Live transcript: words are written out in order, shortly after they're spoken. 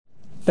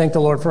Thank the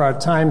Lord for our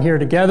time here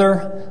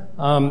together.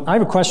 I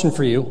have a question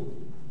for you.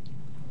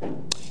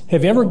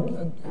 Have you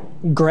ever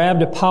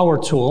grabbed a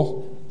power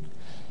tool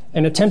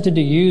and attempted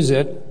to use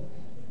it,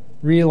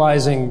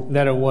 realizing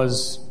that it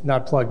was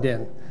not plugged in?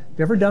 Have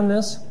you ever done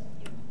this?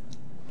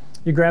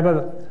 You grab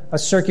a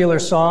circular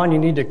saw and you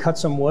need to cut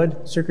some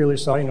wood. Circular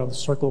saw, the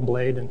circle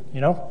blade, and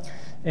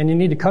you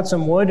need to cut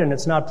some wood and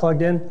it's not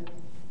plugged in.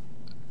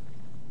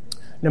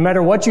 No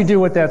matter what you do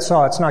with that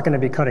saw, it's not going to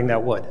be cutting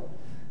that wood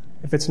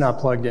if it's not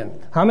plugged in.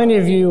 How many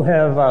of you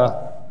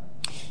have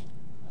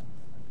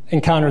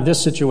encountered this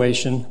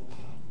situation?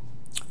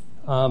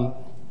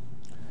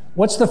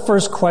 What's the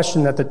first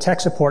question that the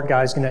tech support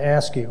guy is going to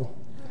ask you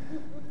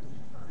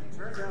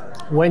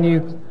when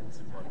you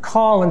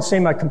call and say,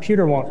 my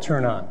computer won't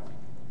turn on?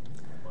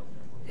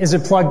 Is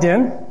it plugged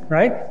in,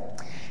 right?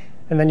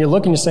 And then you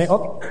look and you say,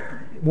 oh,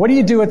 what do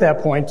you do at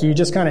that point? Do you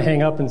just kind of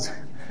hang up and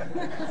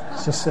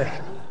just say,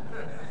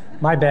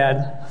 my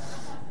bad?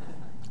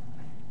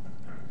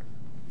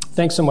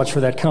 Thanks so much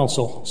for that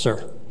counsel,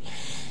 sir.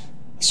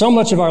 So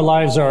much of our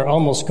lives are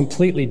almost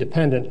completely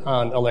dependent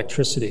on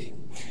electricity.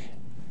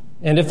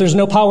 And if there's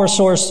no power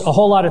source, a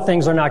whole lot of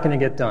things are not going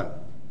to get done.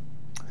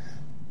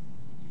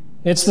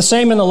 It's the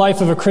same in the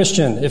life of a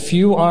Christian. If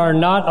you are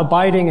not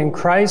abiding in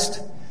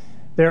Christ,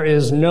 there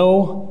is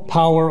no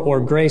power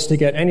or grace to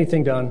get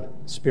anything done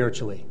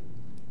spiritually.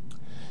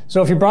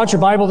 So if you brought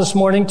your Bible this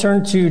morning,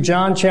 turn to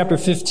John chapter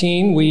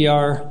 15. We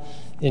are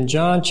in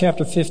John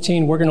chapter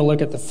 15. We're going to look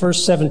at the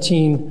first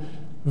 17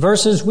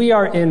 verses. We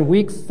are in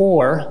week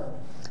 4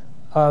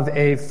 of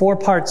a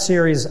 4-part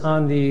series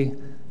on the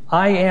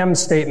I am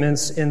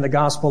statements in the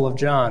Gospel of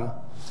John.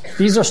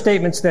 These are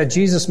statements that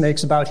Jesus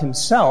makes about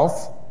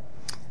himself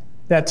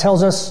that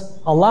tells us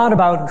a lot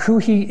about who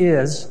he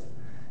is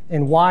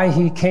and why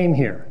he came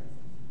here.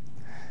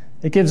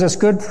 It gives us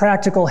good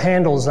practical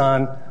handles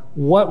on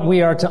what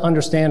we are to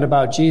understand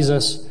about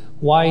Jesus,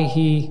 why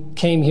he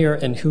came here,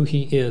 and who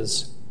he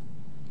is.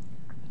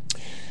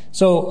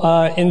 So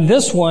in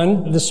this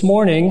one, this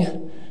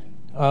morning,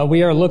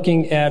 we are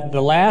looking at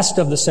the last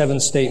of the 7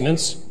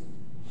 statements.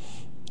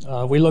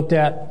 We looked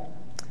at,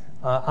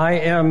 I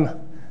am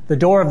the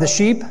door of the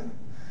sheep.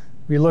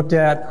 We looked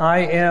at, I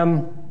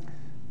am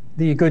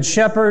the good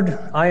shepherd.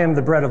 I am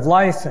the bread of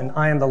life, and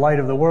I am the light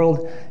of the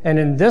world. And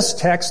in this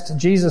text,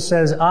 Jesus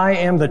says, I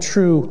am the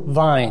true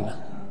vine.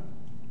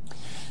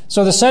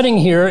 So the setting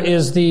here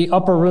is the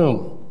upper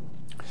room,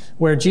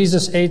 where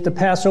Jesus ate the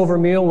Passover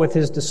meal with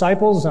his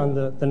disciples on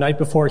the night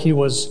before he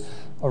was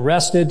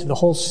arrested. The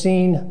whole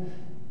scene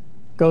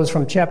goes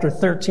from chapter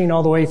 13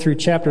 all the way through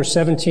chapter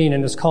 17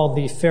 and is called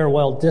the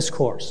farewell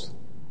discourse.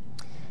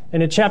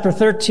 And in chapter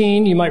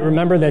 13, you might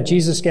remember that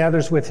Jesus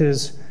gathers with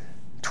his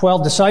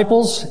 12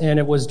 disciples, and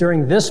it was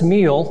during this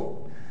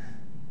meal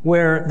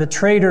where the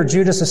traitor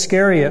Judas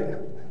Iscariot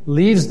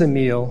leaves the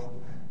meal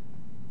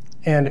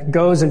and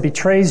goes and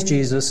betrays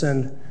Jesus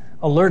and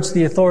alerts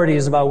the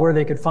authorities about where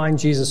they could find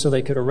Jesus so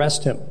they could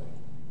arrest him.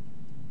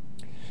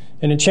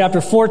 And in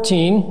chapter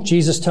 14,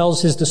 Jesus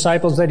tells his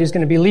disciples that he's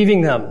going to be leaving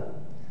them,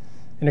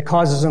 and it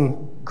causes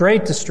them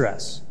great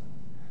distress.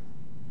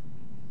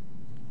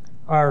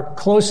 Our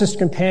closest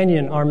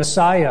companion, our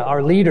Messiah,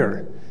 our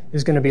leader,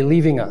 is going to be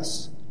leaving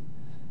us.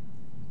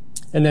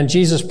 And then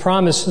Jesus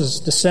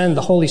promises to send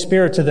the Holy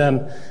Spirit to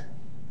them,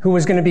 who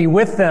is going to be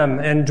with them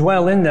and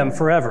dwell in them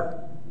forever.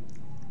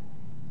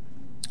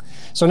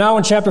 So now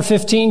in chapter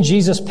 15,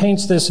 Jesus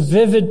paints this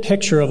vivid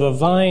picture of a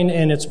vine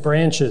and its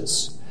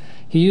branches.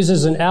 He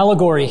uses an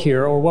allegory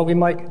here, or what we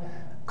might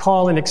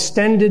call an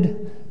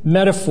extended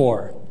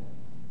metaphor.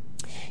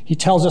 He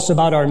tells us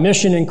about our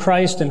mission in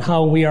Christ and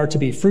how we are to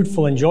be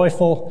fruitful and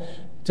joyful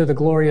to the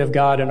glory of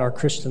God in our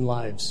Christian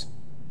lives.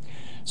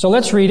 So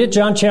let's read it,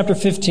 John chapter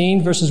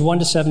 15, verses 1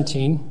 to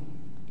 17.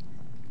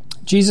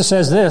 Jesus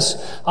says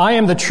this, I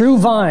am the true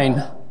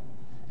vine,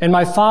 and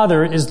my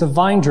Father is the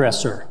vine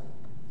dresser.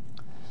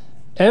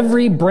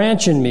 Every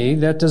branch in me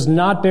that does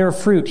not bear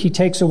fruit, he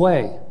takes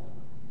away.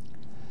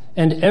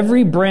 And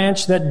every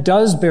branch that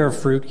does bear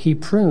fruit, he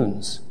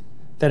prunes,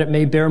 that it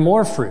may bear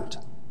more fruit.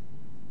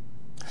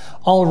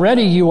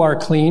 Already you are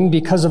clean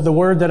because of the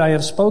word that I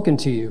have spoken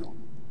to you.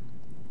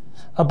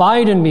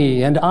 Abide in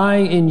me, and I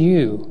in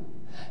you.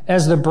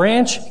 As the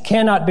branch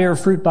cannot bear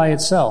fruit by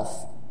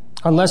itself,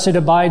 unless it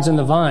abides in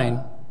the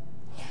vine,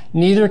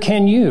 neither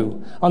can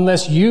you,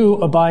 unless you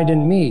abide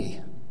in me.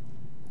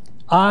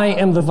 I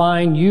am the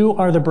vine, you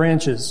are the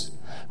branches.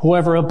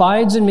 Whoever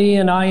abides in me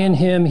and I in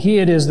him, he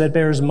it is that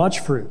bears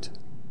much fruit.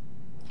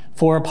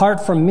 For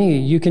apart from me,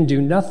 you can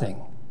do nothing.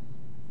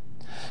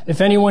 If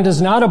anyone does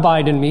not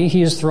abide in me,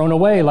 he is thrown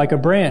away like a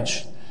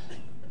branch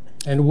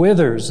and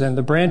withers, and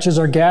the branches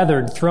are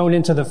gathered, thrown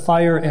into the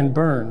fire and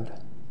burned.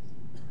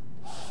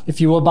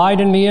 If you abide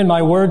in me and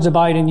my words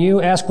abide in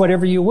you, ask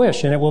whatever you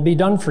wish, and it will be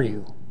done for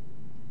you.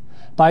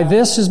 By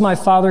this is my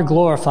Father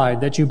glorified,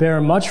 that you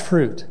bear much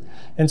fruit,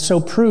 and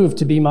so prove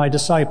to be my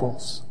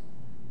disciples.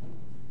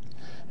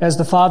 As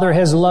the Father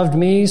has loved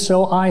me,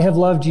 so I have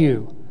loved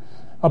you.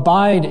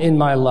 Abide in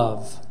my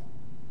love.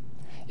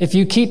 If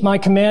you keep my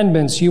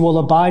commandments, you will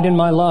abide in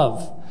my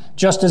love,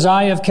 just as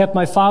I have kept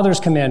my Father's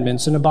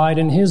commandments and abide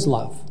in his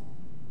love.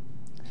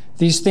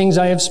 These things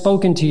I have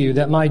spoken to you,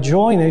 that my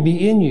joy may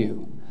be in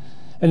you,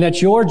 and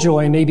that your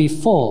joy may be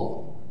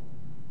full.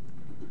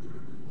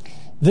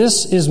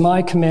 This is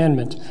my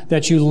commandment,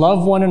 that you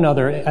love one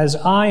another as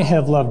I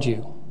have loved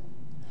you.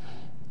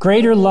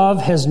 Greater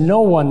love has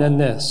no one than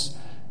this,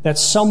 that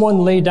someone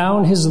lay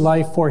down his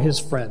life for his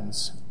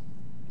friends.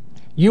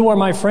 You are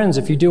my friends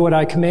if you do what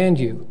I command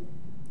you.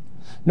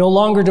 No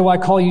longer do I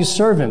call you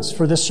servants,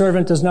 for the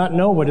servant does not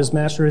know what his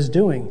master is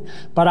doing,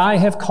 but I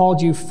have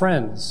called you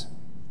friends.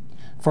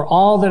 For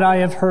all that I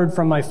have heard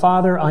from my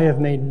Father, I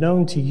have made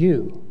known to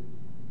you.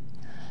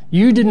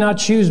 You did not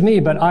choose me,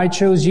 but I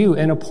chose you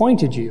and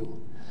appointed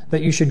you,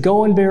 that you should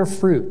go and bear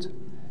fruit,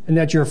 and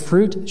that your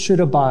fruit should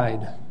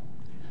abide,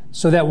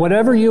 so that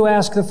whatever you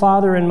ask the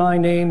Father in my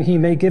name, he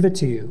may give it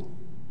to you.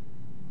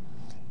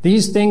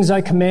 These things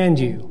I command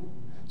you,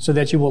 so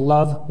that you will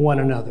love one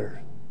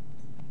another.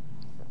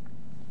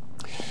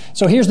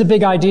 So here's the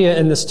big idea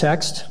in this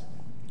text.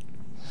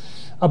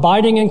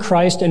 Abiding in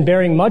Christ and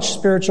bearing much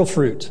spiritual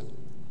fruit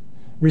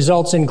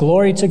results in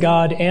glory to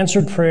God,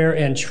 answered prayer,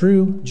 and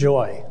true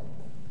joy.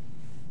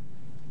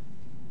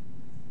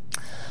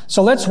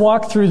 So let's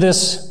walk through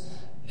this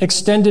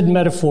extended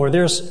metaphor.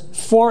 There's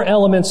 4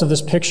 elements of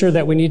this picture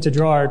that we need to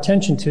draw our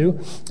attention to.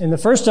 And the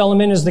first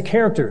element is the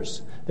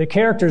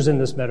characters in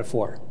this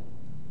metaphor.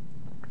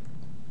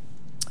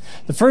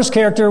 The first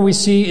character we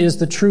see is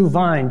the true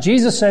vine.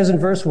 Jesus says in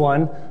verse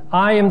 1,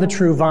 I am the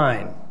true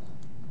vine.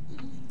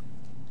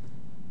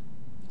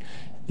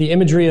 The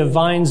imagery of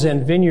vines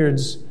and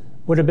vineyards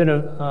would have been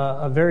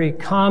a very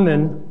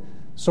common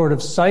sort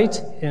of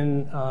sight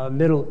in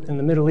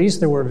the Middle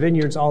East. There were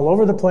vineyards all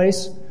over the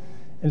place.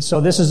 And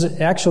so this is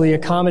actually a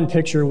common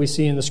picture we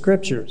see in the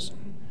scriptures.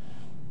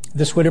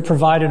 This would have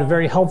provided a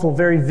very helpful,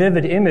 very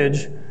vivid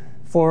image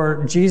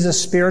for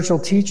Jesus' spiritual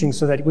teaching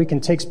so that we can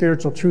take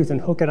spiritual truth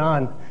and hook it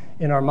on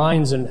in our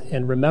minds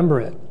and remember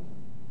it.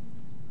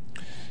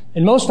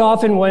 And most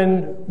often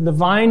when the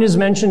vine is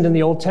mentioned in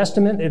the Old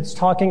Testament, it's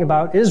talking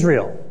about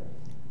Israel.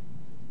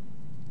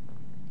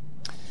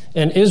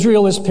 And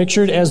Israel is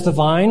pictured as the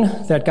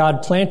vine that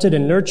God planted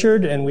and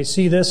nurtured, and we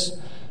see this,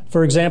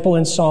 for example,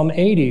 in Psalm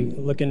 80,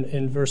 look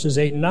in verses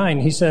 8 and 9.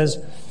 He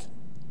says,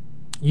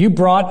 you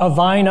brought a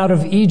vine out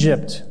of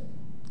Egypt.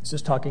 This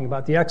is talking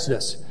about the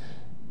Exodus.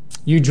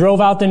 You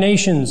drove out the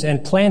nations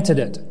and planted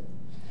it.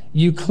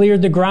 You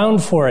cleared the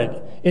ground for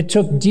it. It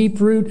took deep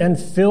root and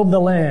filled the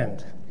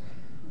land.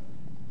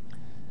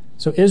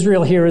 So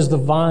Israel here is the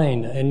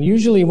vine. And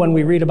usually when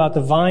we read about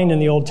the vine in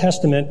the Old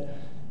Testament,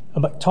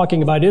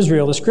 talking about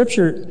Israel, the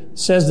scripture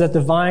says that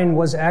the vine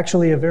was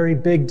actually a very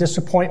big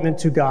disappointment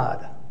to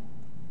God.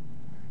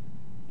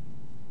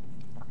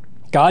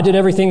 God did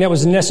everything that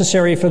was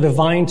necessary for the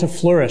vine to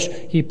flourish.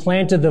 He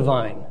planted the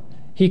vine.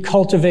 He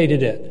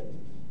cultivated it.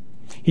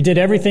 He did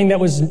everything that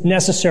was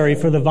necessary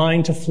for the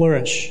vine to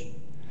flourish.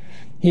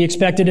 He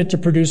expected it to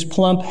produce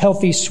plump,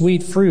 healthy,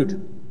 sweet fruit.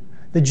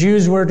 The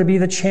Jews were to be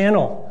the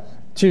channel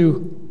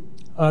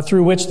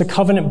through which the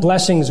covenant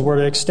blessings were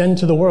to extend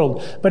to the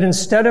world. But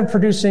instead of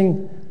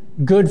producing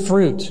good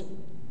fruit,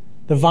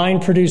 the vine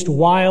produced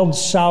wild,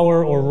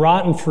 sour, or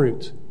rotten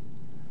fruit.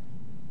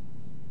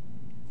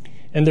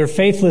 And their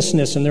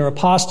faithlessness and their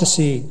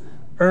apostasy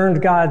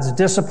earned God's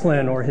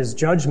discipline or his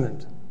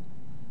judgment.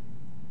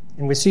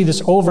 And we see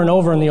this over and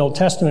over in the Old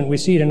Testament. We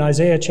see it in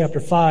Isaiah chapter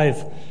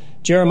 5,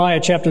 Jeremiah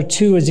chapter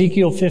 2,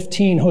 Ezekiel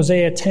 15,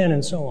 Hosea 10,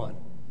 and so on.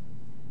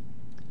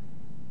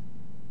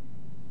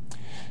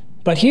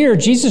 But here,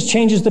 Jesus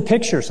changes the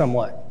picture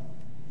somewhat.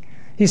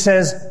 He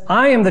says,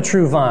 I am the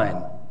true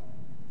vine.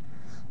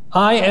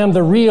 I am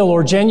the real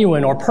or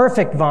genuine or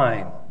perfect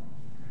vine.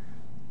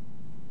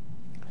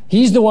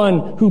 He's the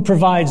one who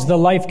provides the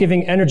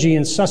life-giving energy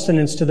and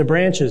sustenance to the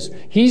branches.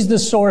 He's the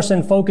source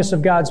and focus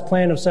of God's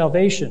plan of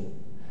salvation.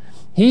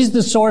 He's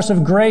the source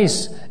of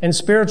grace and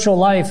spiritual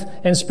life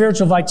and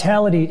spiritual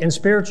vitality and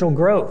spiritual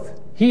growth.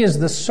 He is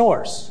the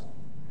source.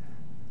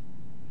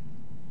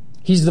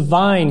 He's the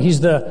vine.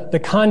 He's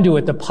the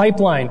conduit, the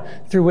pipeline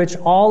through which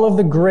all of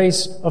the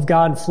grace of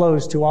God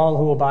flows to all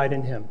who abide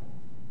in him.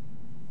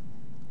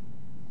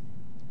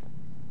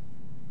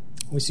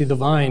 We see the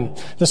vine.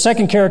 The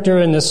second character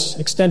in this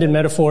extended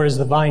metaphor is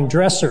the vine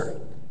dresser.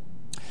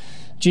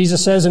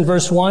 Jesus says in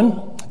verse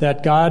 1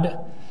 that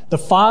God, the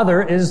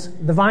Father, is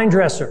the vine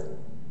dresser.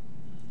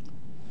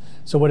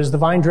 So what does the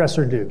vine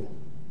dresser do?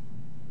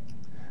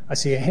 I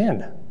see a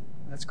hand.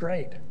 That's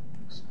great.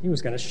 He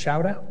was going to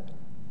shout out.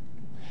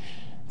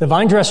 The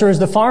vine dresser is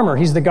the farmer.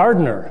 He's the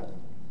gardener.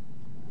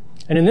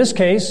 And in this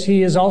case,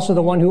 he is also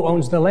the one who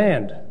owns the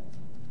land.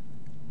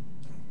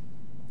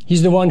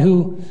 He's the one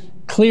who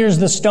clears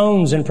the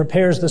stones and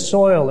prepares the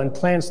soil and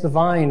plants the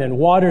vine and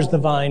waters the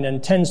vine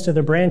and tends to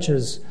the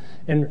branches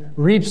and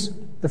reaps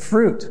the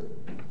fruit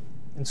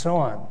and so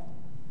on.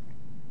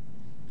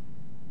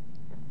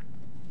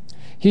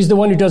 He's the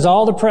one who does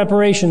all the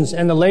preparations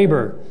and the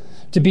labor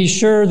to be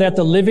sure that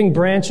the living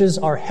branches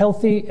are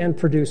healthy and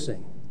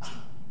producing.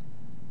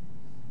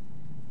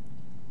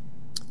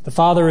 The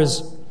Father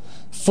is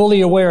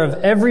fully aware of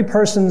every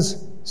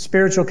person's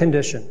spiritual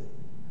condition.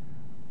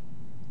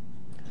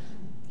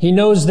 He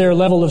knows their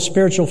level of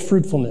spiritual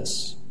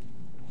fruitfulness.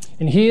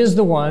 And he is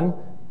the one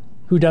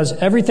who does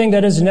everything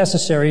that is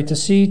necessary to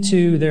see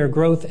to their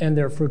growth and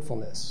their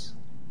fruitfulness.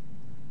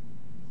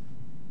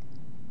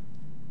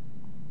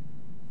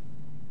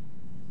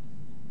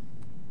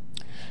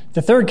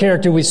 The third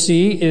character we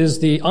see is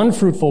the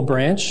unfruitful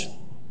branch.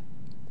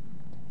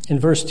 In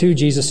verse 2,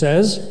 Jesus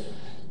says,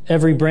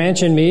 "Every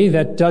branch in me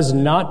that does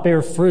not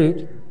bear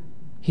fruit,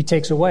 he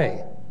takes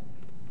away."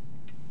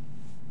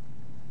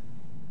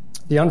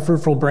 The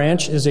unfruitful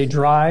branch is a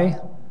dry,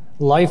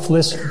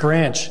 lifeless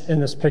branch in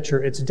this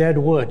picture. It's dead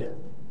wood.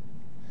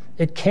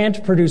 It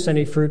can't produce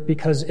any fruit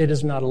because it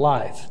is not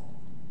alive.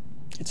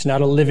 It's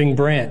not a living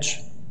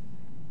branch.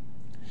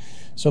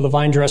 So the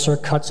vine dresser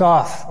cuts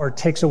off or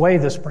takes away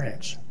this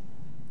branch.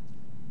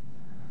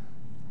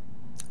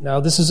 Now,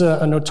 this is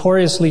a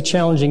notoriously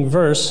challenging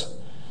verse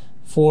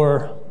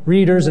for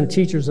readers and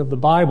teachers of the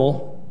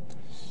Bible,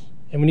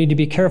 and we need to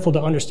be careful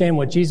to understand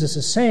what Jesus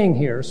is saying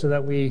here so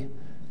that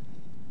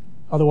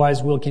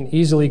otherwise we can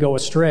easily go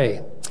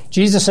astray.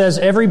 Jesus says,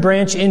 "Every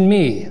branch in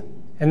me,"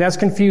 and that's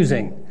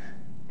confusing.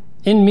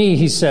 In me,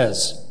 he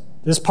says.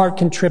 This part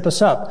can trip us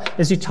up.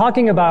 Is he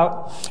talking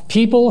about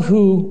people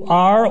who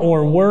are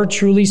or were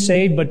truly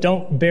saved but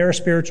don't bear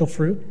spiritual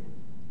fruit?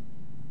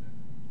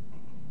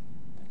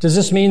 Does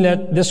this mean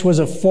that this was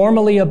a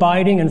formerly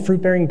abiding and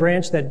fruit-bearing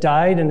branch that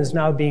died and is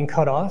now being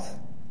cut off?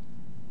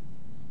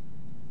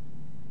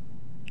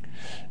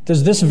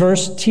 Does this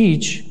verse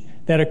teach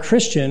that a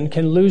Christian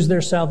can lose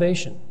their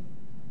salvation?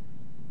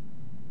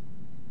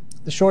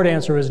 The short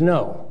answer is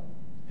no.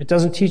 It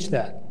doesn't teach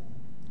that.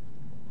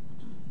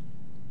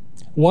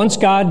 Once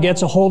God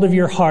gets a hold of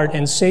your heart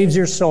and saves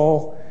your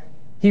soul,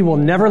 he will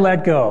never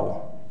let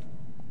go.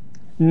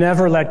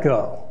 Never let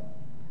go.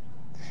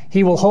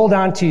 He will hold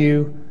on to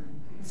you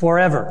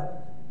forever.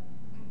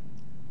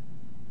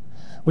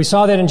 We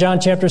saw that in John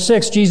chapter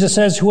 6. Jesus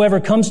says, "Whoever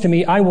comes to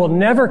me, I will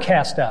never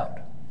cast out."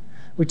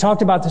 We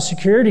talked about the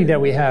security that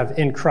we have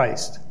in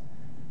Christ.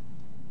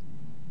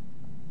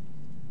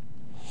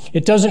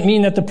 It doesn't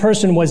mean that the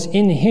person was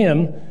in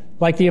him,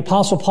 like the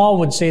Apostle Paul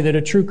would say that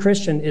a true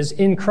Christian is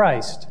in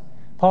Christ.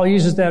 Paul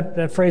uses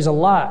that phrase a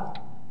lot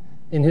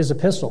in his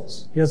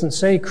epistles. He doesn't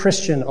say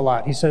Christian a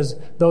lot. He says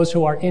those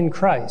who are in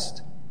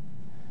Christ.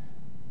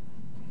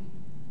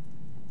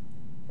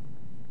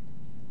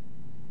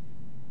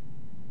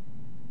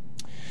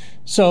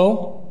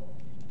 So,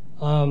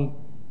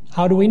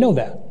 how do we know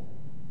that?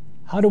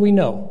 How do we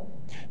know?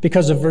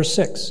 Because of verse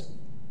 6.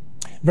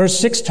 Verse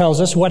 6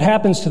 tells us what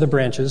happens to the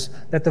branches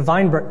that the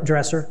vine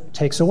dresser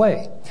takes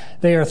away.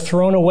 They are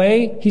thrown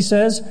away, he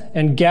says,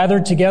 and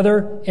gathered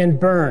together and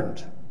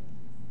burned.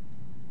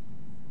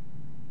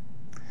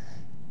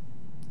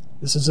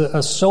 This is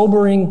a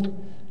sobering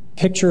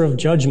picture of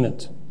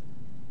judgment.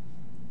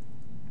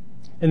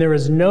 And there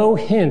is no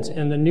hint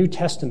in the New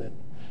Testament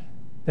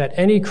that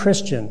any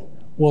Christian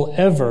will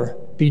ever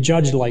be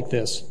judged like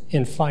this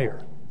in fire.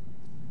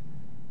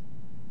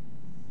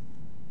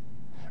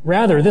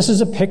 Rather, this is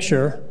a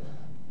picture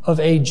of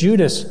a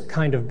Judas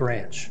kind of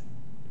branch.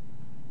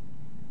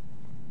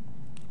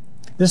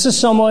 This is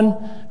someone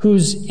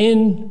who's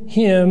in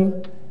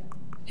him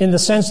in the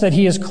sense that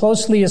he is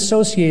closely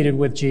associated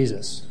with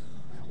Jesus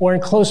or in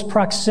close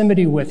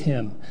proximity with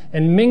him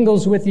and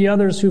mingles with the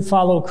others who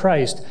follow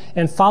Christ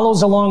and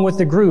follows along with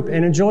the group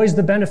and enjoys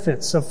the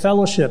benefits of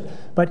fellowship,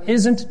 but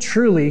isn't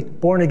truly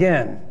born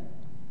again.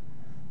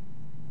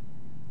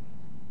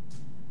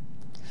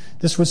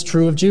 This was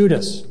true of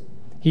Judas.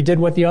 He did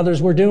what the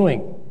others were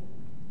doing.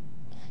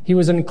 He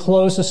was in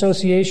close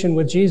association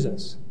with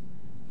Jesus.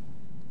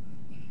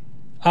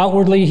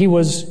 Outwardly, he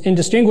was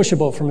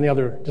indistinguishable from the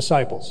other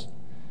disciples.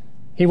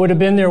 He would have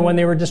been there when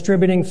they were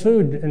distributing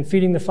food and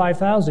feeding the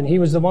 5,000. He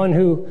was the one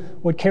who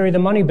would carry the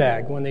money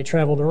bag when they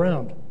traveled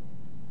around.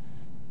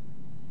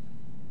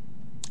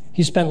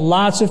 He spent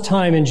lots of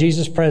time in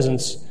Jesus'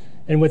 presence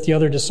and with the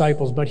other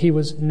disciples, but he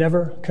was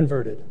never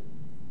converted.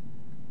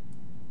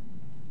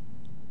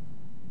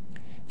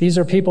 These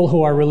are people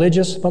who are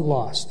religious but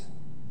lost.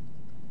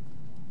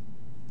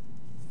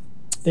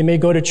 They may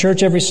go to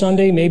church every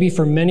Sunday, maybe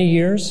for many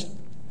years,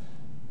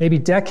 maybe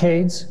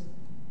decades,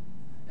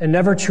 and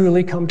never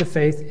truly come to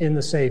faith in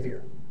the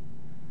Savior.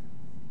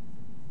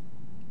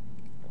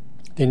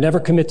 They never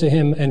commit to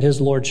him and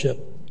his lordship.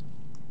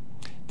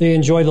 They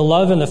enjoy the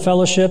love and the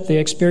fellowship they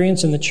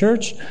experience in the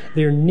church.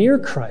 They are near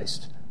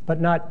Christ, but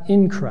not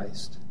in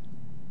Christ.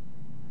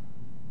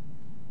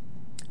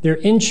 They're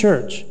in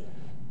church,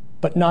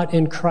 but not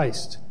in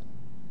Christ.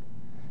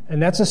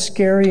 And that's a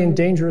scary and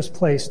dangerous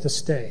place to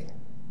stay.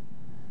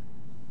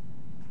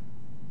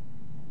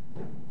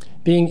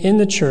 Being in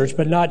the church,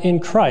 but not in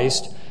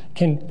Christ,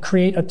 can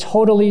create a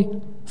totally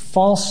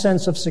false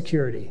sense of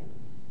security.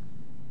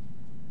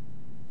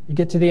 You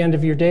get to the end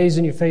of your days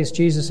and you face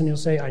Jesus and you'll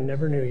say, "I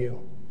never knew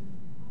you."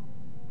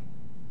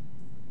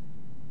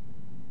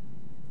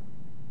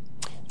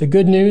 The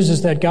good news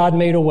is that God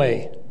made a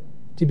way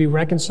to be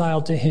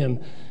reconciled to him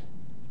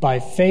by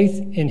faith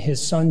in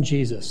his Son,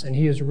 Jesus. And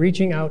he is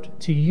reaching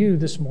out to you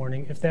this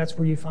morning if that's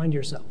where you find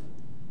yourself.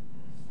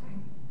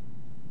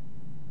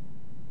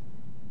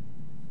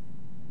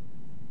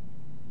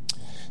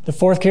 The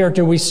fourth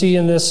character we see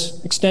in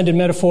this extended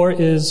metaphor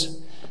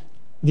is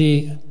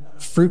the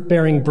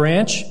fruit-bearing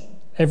branch.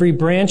 Every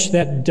branch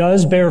that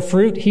does bear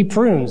fruit, he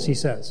prunes, he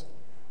says.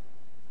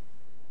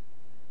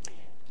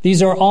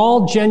 These are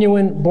all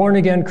genuine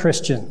born-again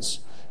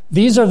Christians.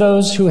 These are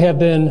those who have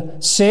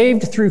been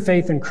saved through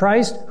faith in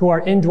Christ, who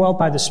are indwelt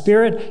by the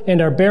Spirit, and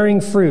are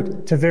bearing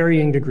fruit to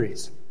varying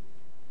degrees.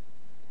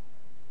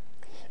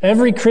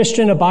 Every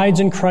Christian abides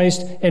in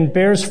Christ and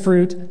bears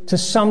fruit to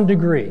some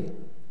degree.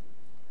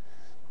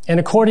 And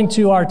according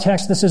to our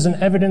text, this is an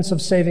evidence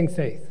of saving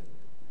faith.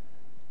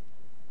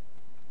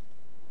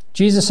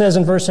 Jesus says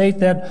in verse 8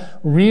 that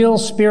real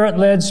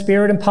Spirit-led,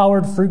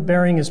 Spirit-empowered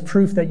fruit-bearing is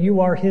proof that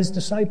you are his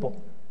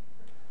disciple.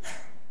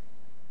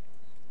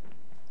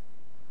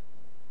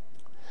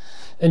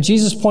 And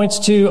Jesus points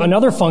to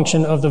another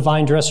function of the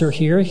vine dresser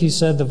here. He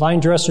said the vine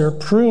dresser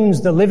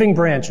prunes the living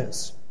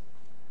branches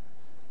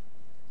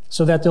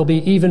so that they'll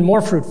be even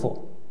more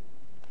fruitful.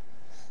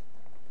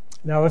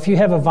 Now, if you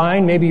have a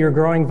vine, maybe you're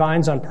growing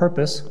vines on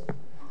purpose.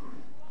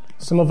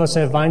 Some of us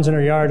have vines in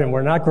our yard and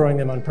we're not growing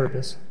them on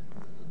purpose.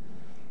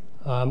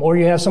 Or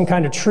you have some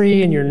kind of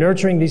tree and you're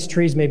nurturing these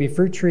trees, maybe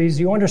fruit trees.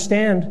 You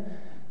understand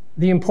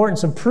the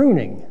importance of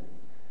pruning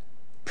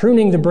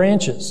the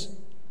branches.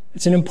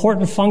 It's an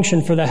important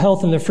function for the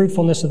health and the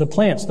fruitfulness of the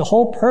plants. The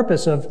whole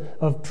purpose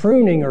of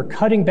pruning or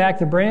cutting back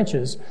the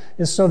branches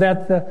is so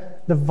that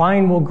the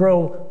vine will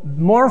grow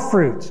more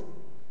fruit,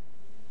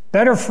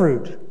 better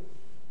fruit.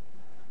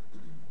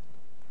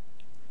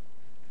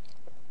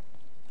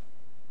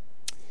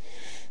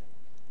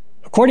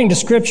 According to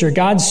Scripture,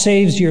 God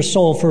saves your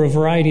soul for a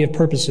variety of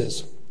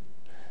purposes.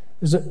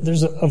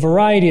 There's a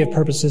variety of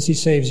purposes he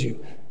saves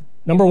you.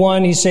 Number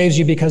one, he saves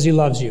you because he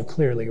loves you,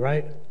 clearly,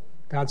 right?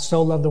 God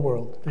so loved the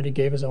world that he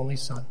gave his only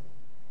Son.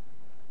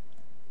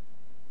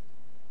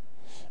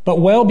 But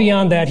well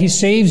beyond that, he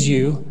saves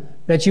you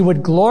that you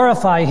would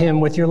glorify him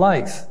with your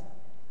life.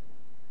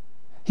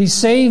 He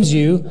saves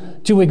you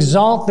to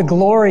exalt the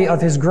glory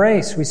of his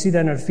grace. We see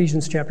that in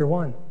Ephesians chapter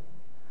 1.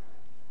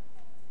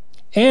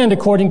 And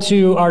according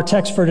to our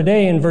text for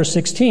today in verse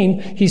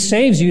 16, he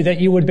saves you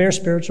that you would bear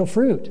spiritual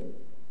fruit.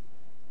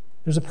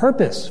 There's a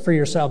purpose for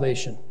your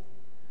salvation.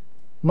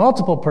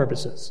 Multiple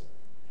purposes.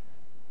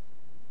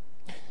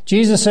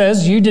 Jesus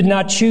says, you did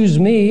not choose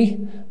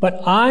me,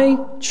 but I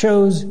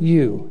chose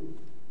you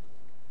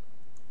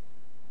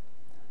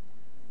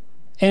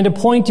and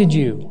appointed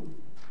you.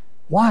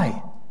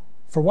 Why?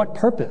 For what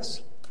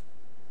purpose?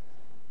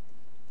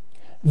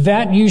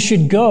 That you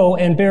should go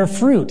and bear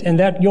fruit, and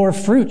that your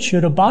fruit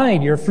should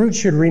abide, your fruit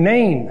should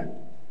remain.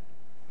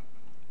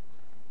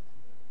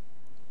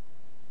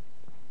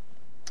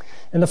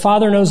 And the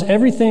Father knows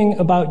everything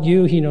about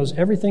you. He knows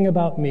everything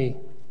about me.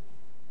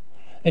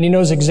 And he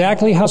knows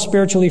exactly how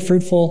spiritually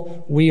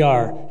fruitful we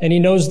are. And he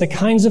knows the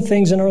kinds of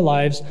things in our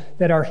lives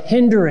that are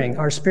hindering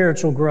our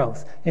spiritual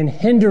growth and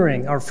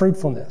hindering our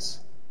fruitfulness.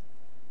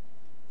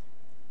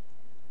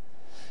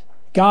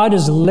 God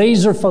is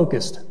laser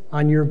focused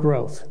on your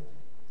growth.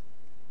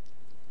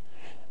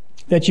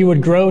 That you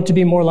would grow to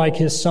be more like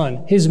his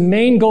Son. His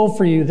main goal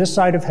for you this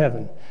side of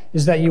heaven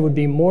is that you would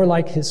be more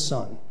like his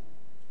Son.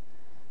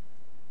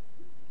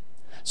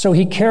 So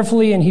he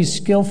carefully and he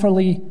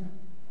skillfully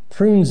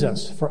prunes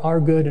us for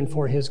our good and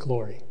for his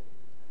glory.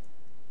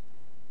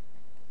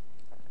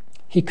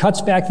 He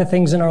cuts back the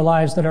things in our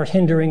lives that are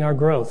hindering our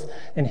growth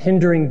and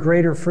hindering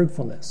greater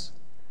fruitfulness.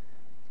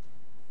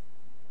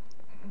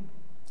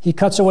 He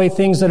cuts away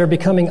things that are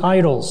becoming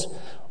idols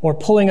or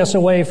pulling us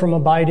away from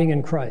abiding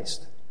in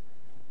Christ.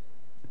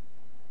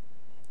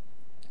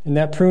 And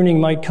that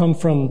pruning might come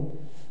from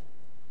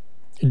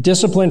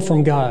discipline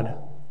from God,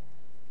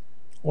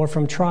 or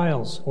from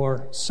trials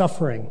or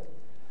suffering.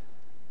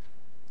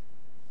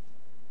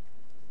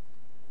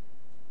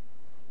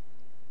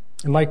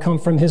 It might come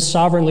from his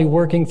sovereignly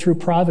working through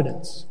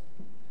providence.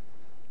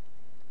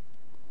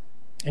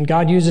 And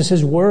God uses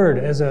his word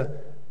as a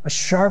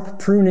sharp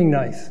pruning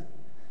knife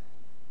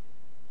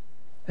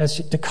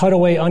as to cut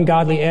away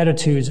ungodly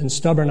attitudes and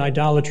stubborn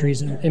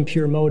idolatries and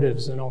impure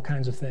motives and all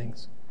kinds of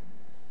things.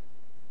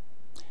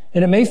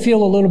 And it may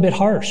feel a little bit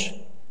harsh,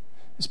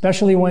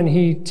 especially when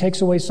he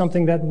takes away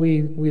something that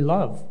we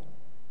love.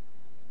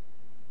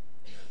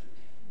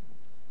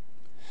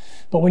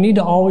 But we need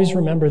to always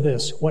remember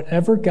this.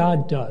 Whatever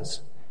God does,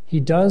 he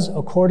does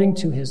according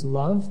to his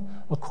love,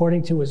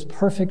 according to his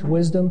perfect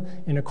wisdom,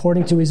 and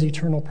according to his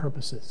eternal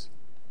purposes.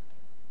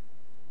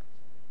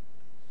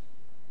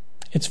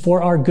 It's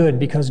for our good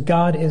because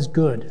God is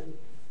good.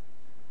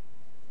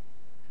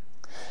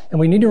 And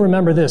we need to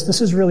remember this.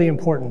 This is really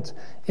important.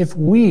 If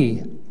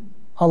we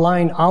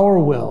align our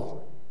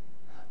will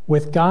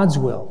with God's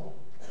will,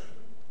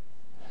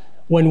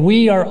 when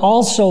we are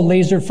also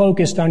laser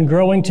focused on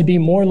growing to be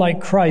more like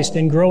Christ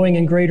and growing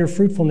in greater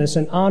fruitfulness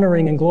and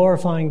honoring and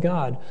glorifying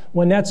God,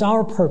 when that's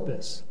our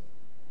purpose,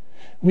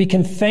 We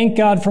can thank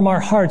God from our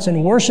hearts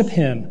and worship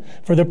Him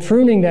for the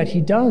pruning that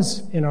He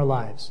does in our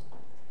lives,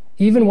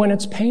 even when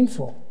it's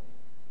painful.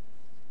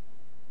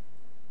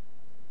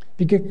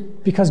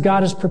 Because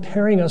God is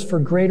preparing us for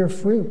greater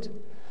fruit.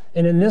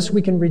 And in this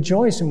we can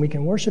rejoice and we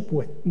can worship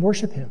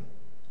Him.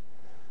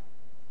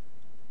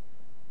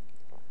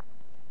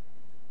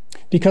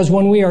 Because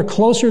when we are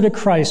closer to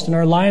Christ and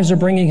our lives are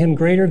bringing Him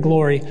greater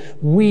glory,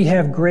 we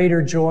have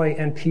greater joy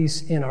and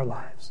peace in our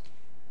lives.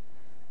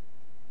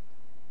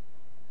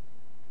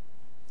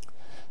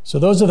 So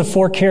those are the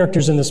four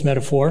characters in this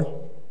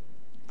metaphor.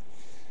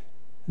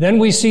 Then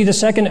we see the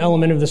second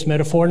element of this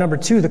metaphor, number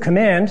 2, the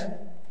command.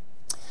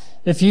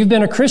 If you've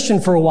been a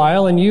Christian for a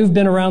while and you've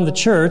been around the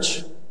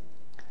church,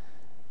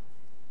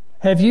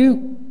 have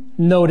you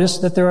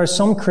noticed that there are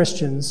some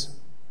Christians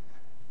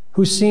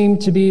who seem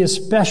to be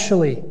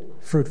especially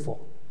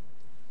fruitful?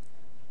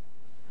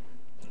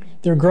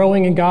 They're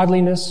growing in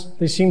godliness.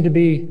 They seem to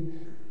be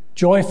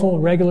joyful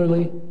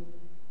regularly.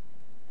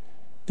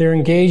 They're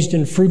engaged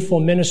in fruitful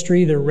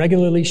ministry. They're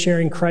regularly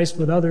sharing Christ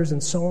with others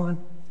and so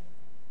on.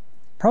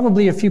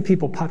 Probably a few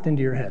people popped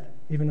into your head,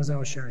 even as I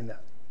was sharing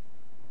that.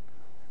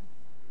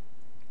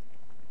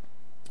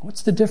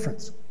 What's the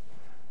difference?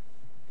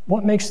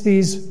 What makes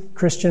these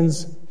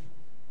Christians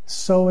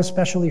so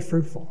especially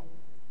fruitful?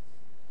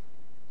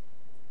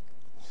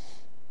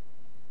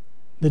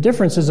 The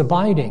difference is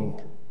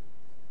abiding,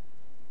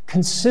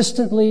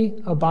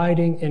 consistently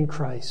abiding in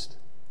Christ.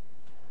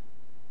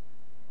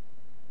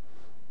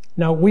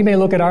 Now, we may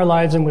look at our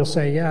lives and we'll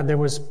say, yeah, there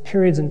was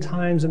periods and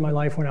times in my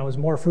life when I was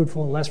more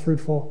fruitful and less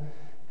fruitful,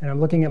 and I'm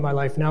looking at my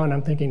life now and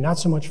I'm thinking, not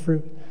so much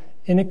fruit.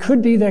 And it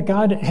could be that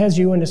God has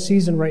you in a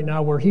season right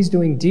now where He's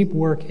doing deep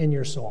work in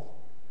your soul.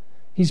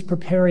 He's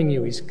preparing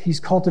you. He's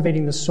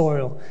cultivating the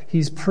soil.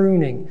 He's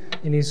pruning,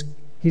 and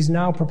He's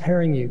now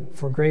preparing you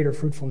for greater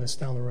fruitfulness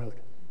down the road.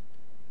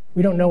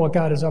 We don't know what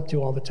God is up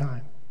to all the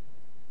time.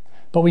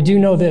 But we do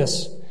know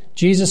this.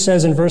 Jesus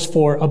says in verse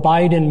 4,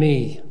 "Abide in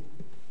me,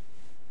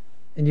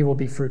 and you will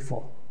be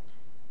fruitful."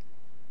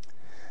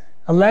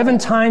 11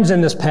 times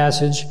in this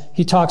passage,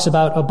 He talks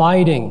about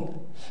abiding.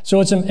 So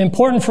it's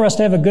important for us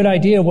to have a good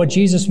idea of what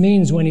Jesus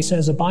means when He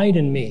says, "Abide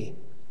in me."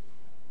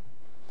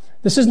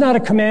 This is not a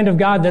command of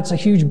God that's a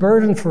huge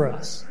burden for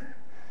us.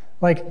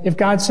 Like if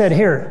God said,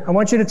 "Here, I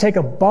want you to take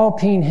a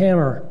ball-peen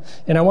hammer,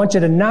 and I want you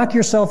to knock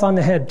yourself on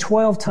the head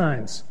 12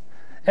 times.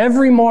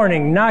 Every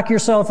morning, knock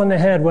yourself on the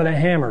head with a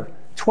hammer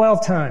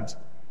 12 times."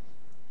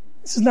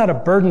 This is not a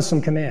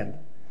burdensome command.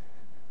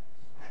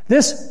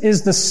 This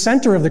is the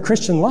center of the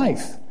Christian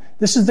life.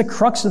 This is the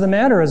crux of the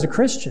matter as a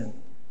Christian.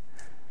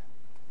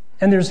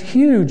 And there's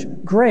huge,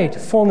 great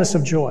fullness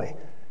of joy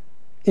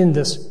in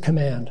this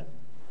command.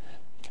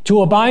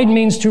 To abide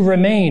means to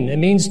remain. It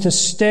means to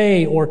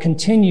stay or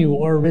continue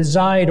or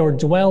reside or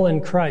dwell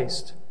in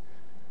Christ.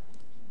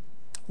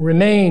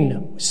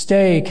 Remain,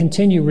 stay,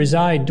 continue,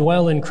 reside,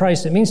 dwell in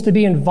Christ. It means to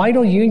be in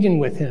vital union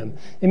with Him.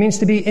 It means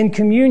to be in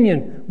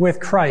communion with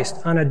Christ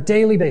on a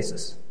daily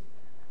basis.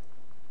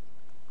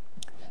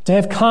 To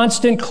have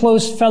constant,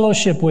 close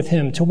fellowship with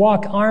Him. To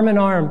walk arm in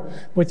arm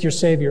with your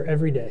Savior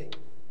every day.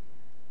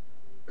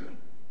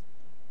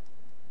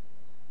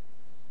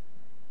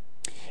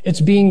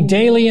 It's being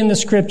daily in the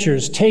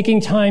Scriptures, taking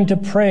time to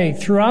pray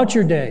throughout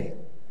your day.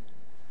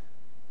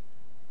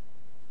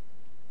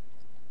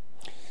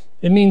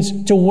 It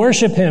means to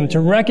worship Him, to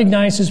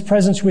recognize His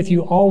presence with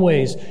you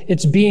always.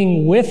 It's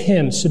being with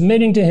Him,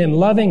 submitting to Him,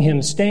 loving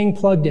Him, staying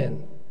plugged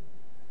in.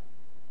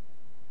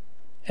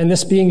 And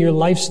this being your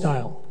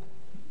lifestyle.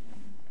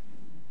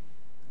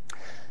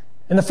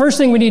 And the first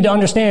thing we need to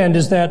understand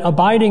is that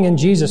abiding in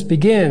Jesus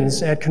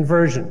begins at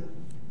conversion.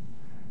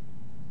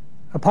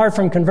 Apart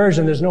from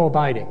conversion, there's no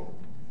abiding.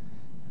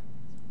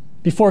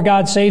 Before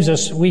God saves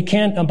us, we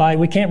can't abide,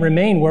 we can't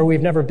remain where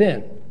we've never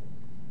been.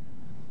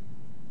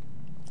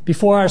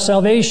 Before our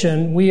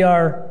salvation, we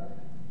are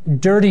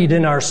dirtied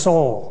in our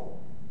soul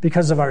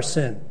because of our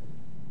sin,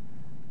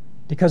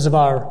 because of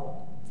our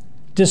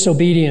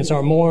disobedience,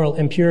 our moral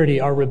impurity,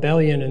 our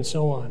rebellion, and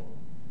so on.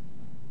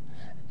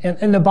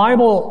 And the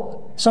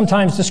Bible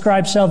sometimes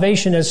describes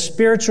salvation as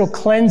spiritual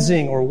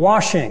cleansing or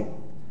washing.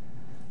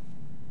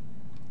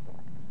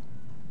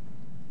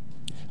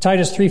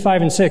 Titus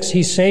 3:5-6,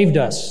 He saved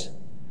us,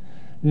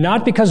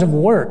 not because of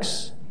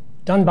works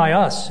done by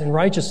us in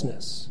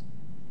righteousness,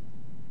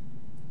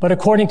 but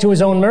according to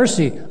His own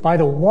mercy, by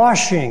the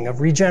washing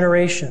of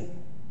regeneration.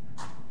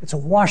 It's a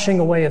washing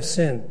away of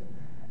sin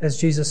as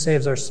Jesus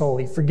saves our soul.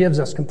 He forgives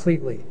us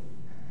completely.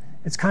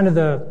 It's kind of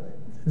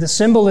the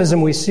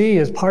symbolism we see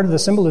as part of the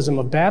symbolism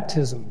of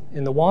baptism,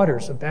 in the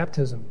waters of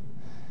baptism.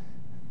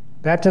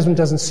 Baptism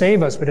doesn't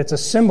save us, but it's a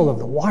symbol of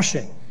the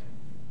washing.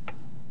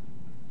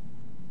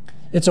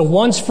 It's a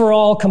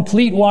once-for-all,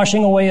 complete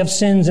washing away of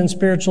sins and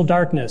spiritual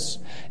darkness.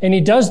 And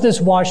He does this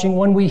washing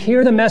when we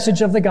hear the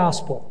message of the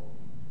gospel.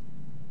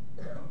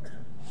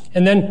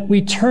 And then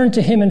we turn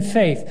to Him in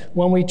faith.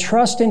 When we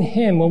trust in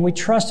Him, when we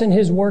trust in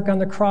His work on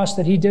the cross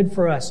that He did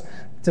for us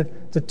to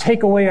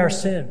take away our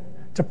sin,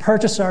 to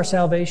purchase our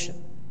salvation.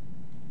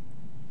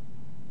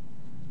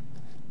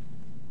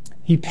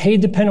 He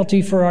paid the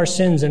penalty for our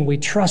sins, and we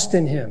trust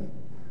in him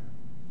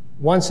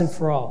once and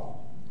for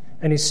all.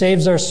 And he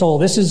saves our soul.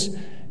 This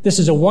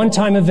is a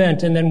one-time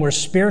event, and then we're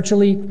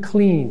spiritually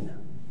clean.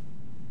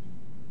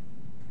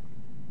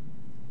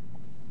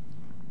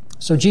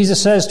 So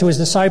Jesus says to his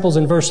disciples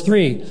in verse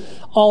 3,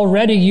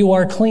 already you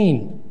are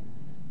clean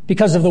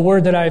because of the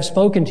word that I have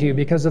spoken to you,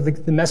 because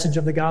of the message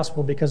of the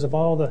gospel, because of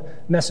all the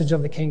message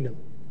of the kingdom,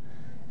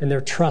 and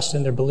their trust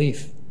and their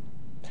belief.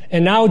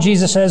 And now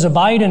Jesus says,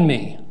 abide in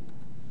me.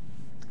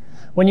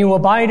 When you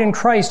abide in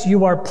Christ,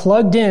 you are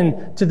plugged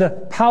in to the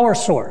power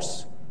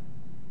source.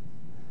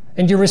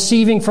 And you're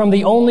receiving from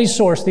the only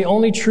source, the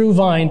only true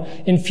vine,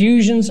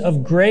 infusions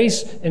of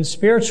grace and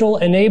spiritual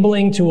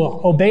enabling to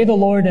obey the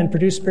Lord and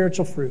produce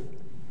spiritual fruit.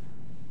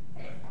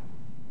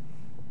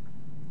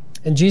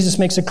 And Jesus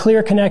makes a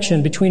clear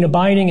connection between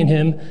abiding in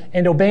him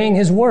and obeying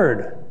his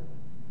word.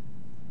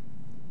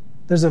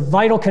 There's a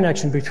vital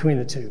connection between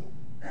the two.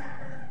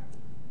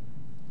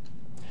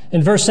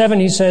 In verse 7,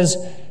 he says,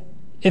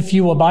 if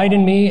you abide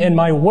in me and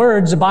my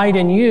words abide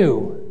in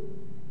you,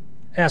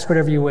 ask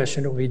whatever you wish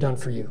and it will be done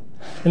for you.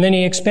 And then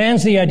he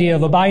expands the idea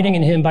of abiding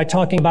in him by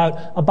talking about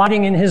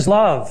abiding in his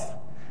love.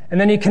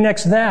 And then he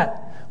connects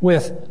that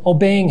with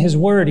obeying his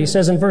word. He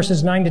says in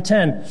verses 9 to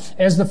 10,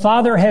 as the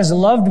Father has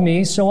loved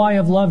me, so I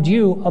have loved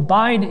you.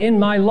 Abide in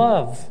my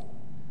love.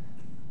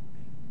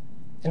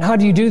 And how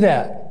do you do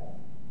that?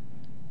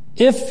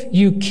 If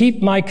you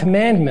keep my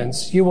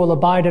commandments, you will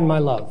abide in my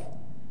love.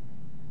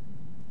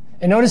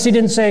 And notice he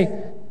didn't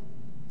say,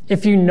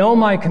 if you know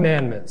my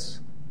commandments,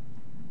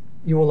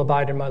 you will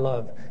abide in my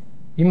love.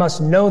 You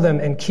must know them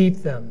and keep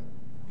them.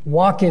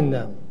 Walk in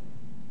them.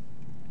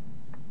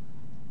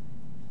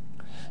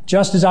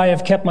 Just as I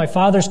have kept my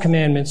Father's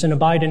commandments and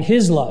abide in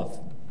his love.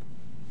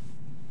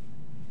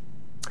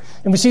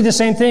 And we see the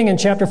same thing in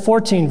chapter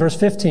 14, verse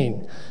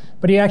 15.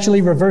 But he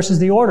actually reverses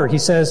the order. He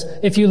says,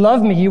 if you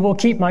love me, you will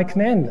keep my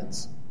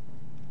commandments.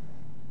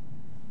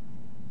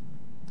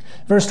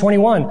 Verse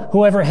 21,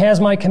 whoever has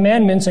my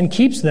commandments and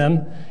keeps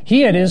them,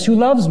 he it is who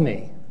loves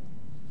me.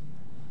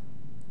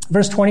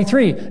 Verse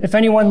 23, if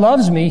anyone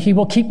loves me, he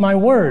will keep my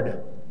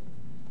word.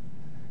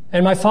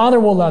 And my Father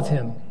will love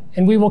him,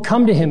 and we will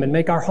come to him and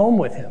make our home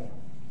with him.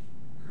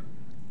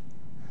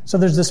 So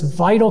there's this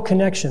vital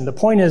connection. The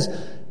point is,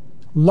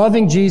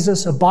 loving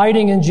Jesus,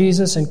 abiding in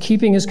Jesus, and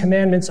keeping his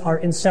commandments are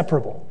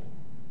inseparable.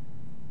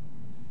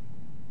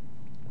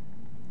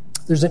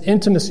 There's an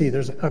intimacy,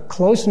 there's a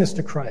closeness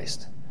to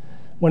Christ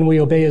when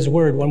we obey his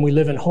word, when we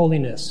live in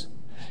holiness.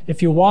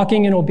 If you're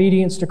walking in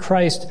obedience to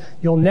Christ,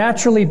 you'll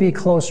naturally be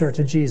closer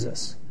to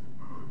Jesus,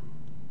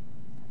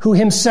 who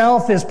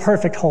himself is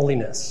perfect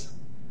holiness.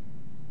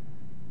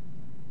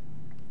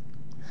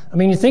 I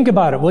mean, you think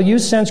about it. Will you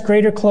sense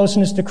greater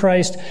closeness to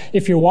Christ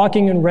if you're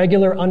walking in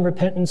regular,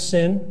 unrepentant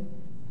sin?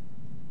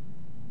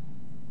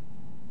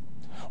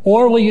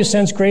 Or will you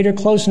sense greater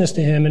closeness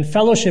to him and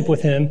fellowship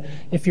with him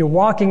if you're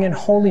walking in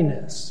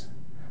holiness,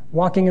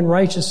 walking in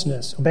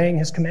righteousness, obeying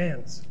his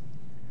commands?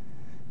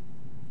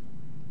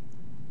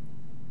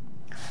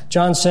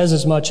 John says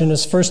as much in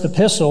his first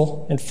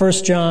epistle, in 1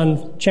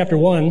 John chapter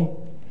 1,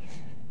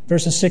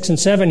 verses 6 and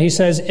 7. He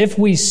says, if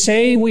we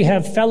say we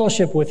have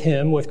fellowship with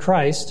him, with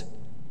Christ,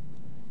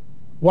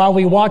 while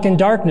we walk in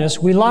darkness,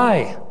 we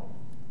lie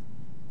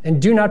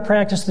and do not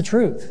practice the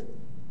truth.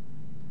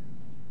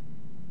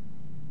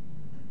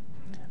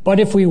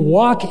 But if we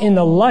walk in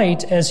the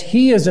light as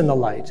he is in the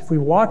light, if we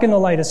walk in the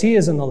light as he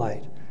is in the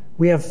light,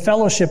 we have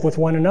fellowship with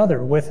one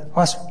another, with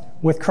us,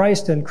 with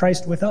Christ, and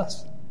Christ with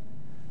us.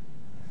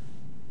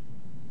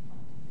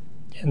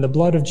 And the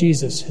blood of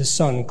Jesus, his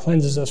Son,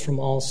 cleanses us from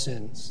all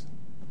sins.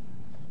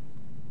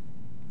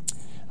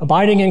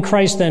 Abiding in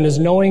Christ, then, is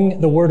knowing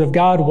the Word of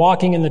God,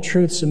 walking in the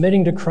truth,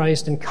 submitting to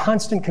Christ, in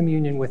constant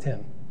communion with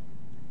him.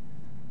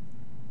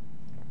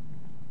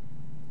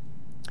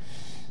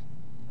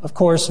 Of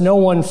course, no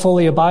one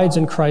fully abides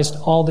in Christ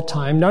all the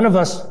time. None of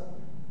us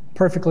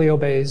perfectly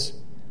obeys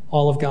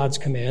all of God's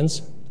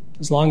commands.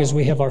 As long as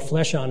we have our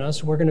flesh on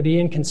us, we're going to be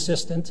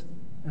inconsistent,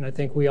 and I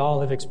think we all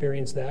have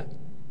experienced that.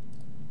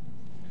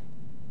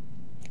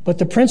 But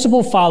the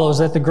principle follows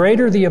that the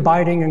greater the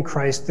abiding in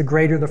Christ, the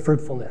greater the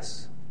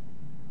fruitfulness.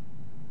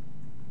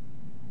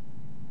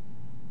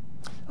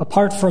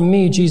 Apart from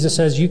me, Jesus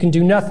says, you can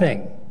do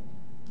nothing.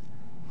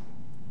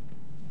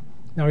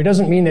 Now, he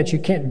doesn't mean that you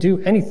can't do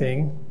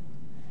anything.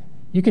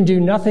 You can do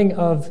nothing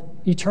of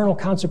eternal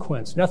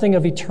consequence, nothing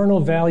of eternal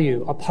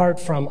value apart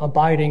from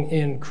abiding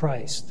in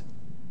Christ.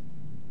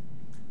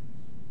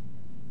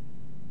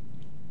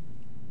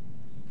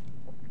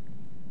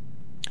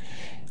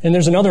 And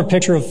there's another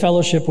picture of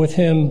fellowship with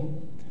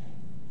him.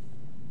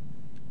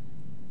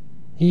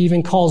 He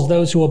even calls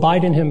those who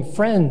abide in him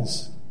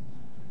friends,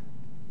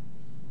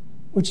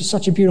 which is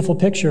such a beautiful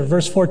picture.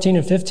 Verse 14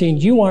 and 15,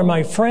 you are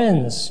my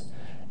friends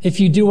if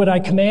you do what I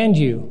command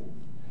you.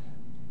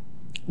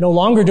 No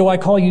longer do I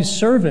call you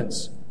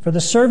servants, for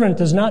the servant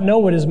does not know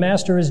what his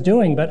master is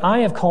doing, but I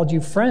have called you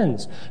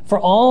friends. For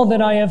all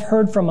that I have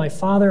heard from my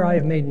Father I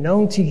have made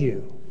known to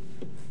you.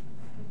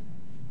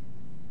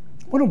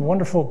 What a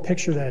wonderful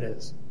picture that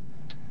is.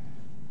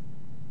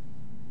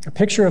 A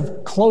picture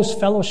of close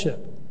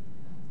fellowship.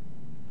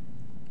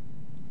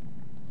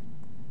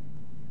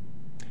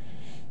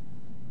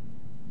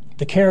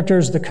 The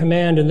characters, the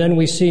command, and then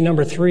we see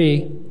number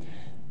 3,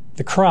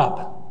 the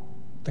crop.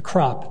 The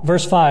crop.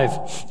 Verse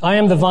 5, I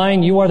am the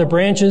vine, you are the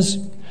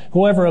branches.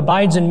 Whoever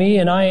abides in me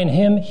and I in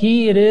him,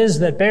 he it is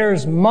that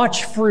bears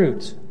much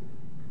fruit.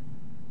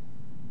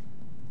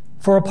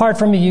 For apart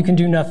from me, you can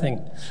do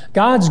nothing.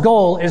 God's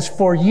goal is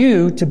for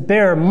you to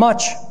bear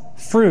much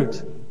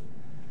fruit.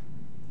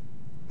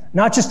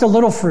 Not just a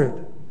little fruit.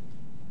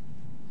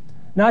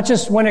 Not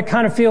just when it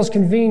kind of feels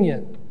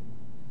convenient.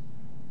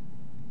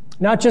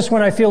 Not just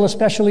when I feel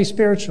especially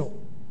spiritual.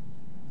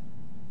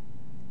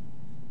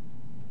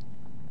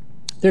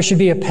 There should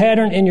be a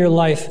pattern in your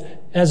life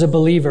as a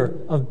believer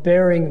of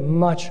bearing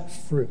much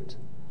fruit.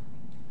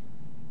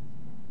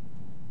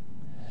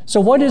 So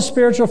what is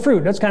spiritual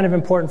fruit? That's kind of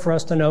important for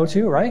us to know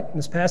too, right? In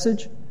this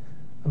passage.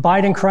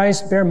 Abide in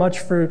Christ, bear much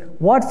fruit.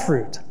 What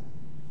fruit?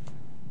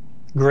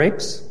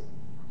 Grapes?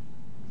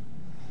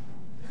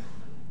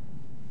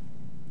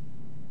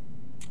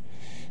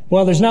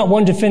 Well, there's not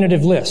one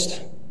definitive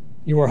list.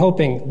 You were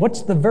hoping,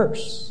 what's the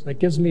verse that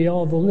gives me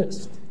all the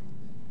list?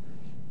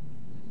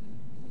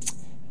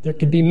 There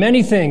could be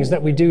many things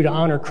that we do to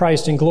honor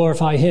Christ and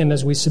glorify Him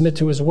as we submit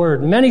to His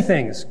Word. Many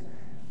things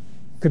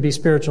could be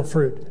spiritual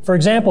fruit. For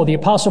example, the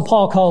Apostle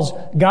Paul calls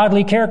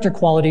godly character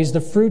qualities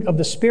the fruit of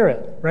the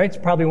Spirit, right? It's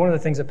probably one of the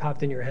things that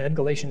popped in your head,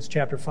 Galatians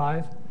chapter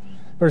 5,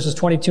 verses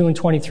 22 and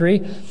 23.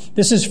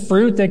 This is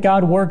fruit that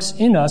God works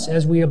in us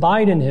as we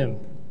abide in Him.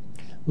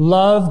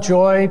 Love,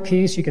 joy,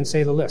 peace, you can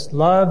say the list.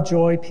 Love,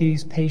 joy,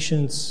 peace,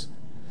 patience,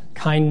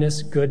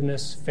 kindness,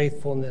 goodness,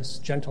 faithfulness,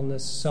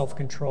 gentleness,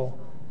 self-control.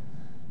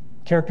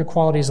 Character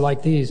qualities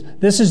like these.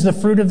 This is the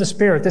fruit of the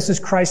Spirit. This is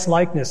Christ's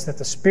likeness, that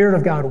the Spirit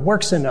of God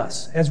works in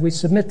us as we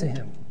submit to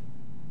Him.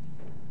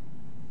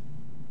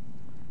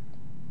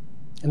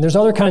 And there's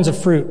other kinds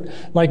of fruit,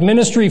 like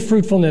ministry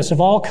fruitfulness of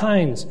all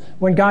kinds.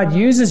 When God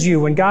uses you,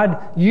 when God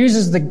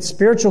uses the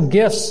spiritual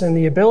gifts and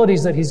the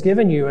abilities that He's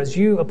given you as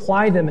you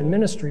apply them in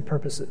ministry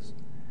purposes.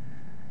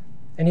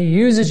 And He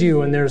uses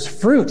you, and there's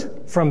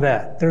fruit from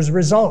that. There's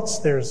results.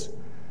 There's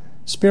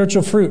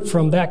spiritual fruit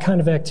from that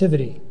kind of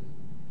activity.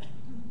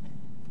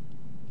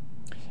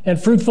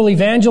 And fruitful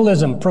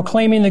evangelism,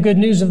 proclaiming the good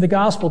news of the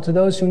gospel to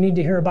those who need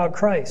to hear about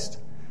Christ.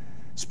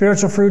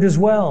 Spiritual fruit as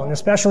well, and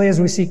especially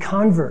as we see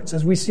converts,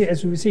 as we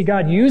see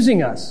God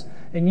using us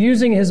and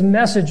using His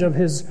message of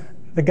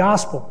the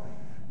gospel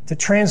to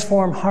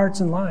transform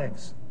hearts and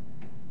lives.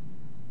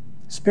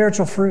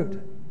 Spiritual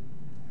fruit.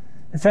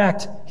 In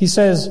fact, he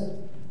says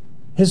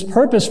His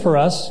purpose for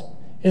us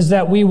is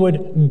that we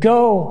would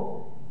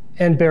go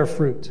and bear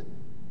fruit.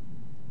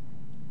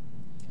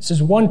 This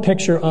is one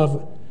picture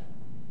of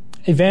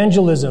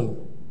evangelism.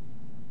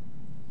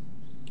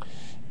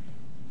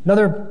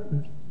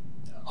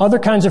 Other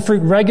kinds of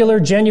fruit, regular,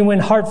 genuine,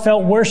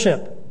 heartfelt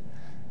worship.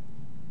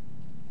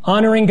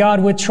 Honoring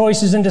God with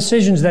choices and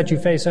decisions that you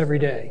face every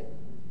day.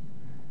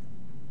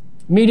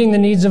 Meeting the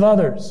needs of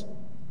others.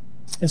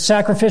 And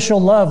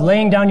sacrificial love,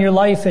 laying down your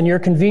life and your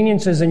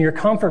conveniences and your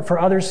comfort for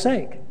others'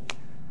 sake.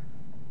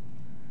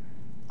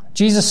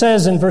 Jesus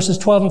says in verses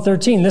 12 and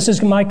 13, this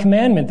is my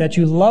commandment, that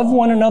you love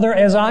one another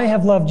as I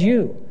have loved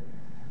you.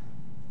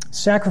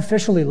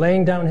 Sacrificially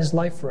laying down His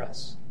life for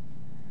us.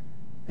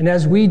 And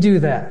as we do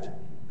that,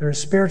 there is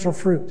spiritual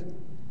fruit.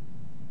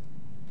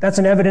 That's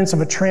an evidence of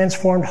a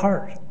transformed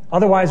heart.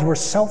 Otherwise, we're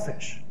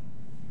selfish.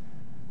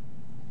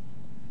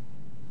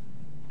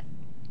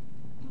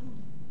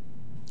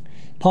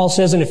 Paul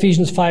says in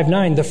Ephesians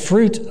 5:9, the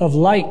fruit of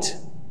light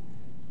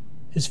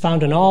is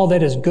found in all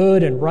that is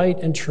good and right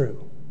and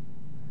true.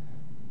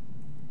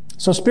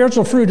 So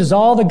spiritual fruit is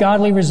all the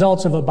godly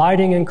results of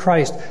abiding in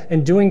Christ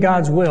and doing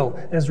God's will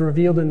as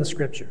revealed in the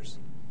Scriptures.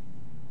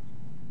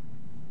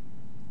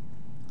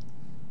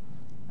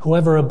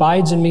 Whoever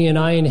abides in me and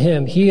I in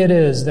him, he it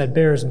is that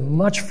bears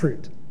much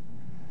fruit.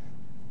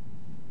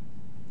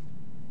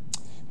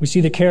 We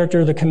see the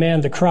character, the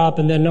command, the crop,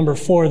 and then number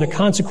 4, the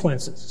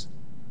consequences.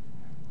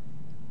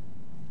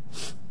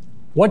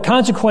 What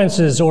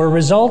consequences or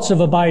results of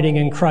abiding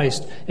in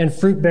Christ and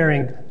fruit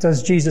bearing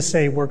does Jesus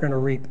say we're going to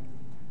reap?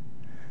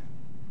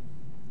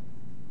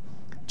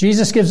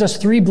 Jesus gives us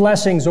 3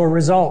 blessings or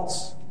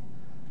results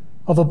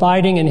of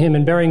abiding in Him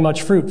and bearing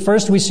much fruit.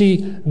 First, we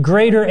see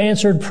greater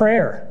answered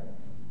prayer.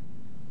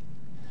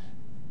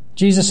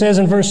 Jesus says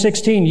in verse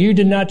 16, you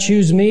did not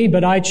choose me,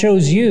 but I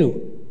chose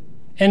you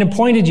and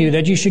appointed you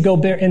that you should go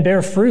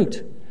bear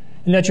fruit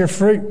and that your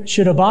fruit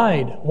should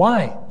abide.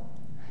 Why?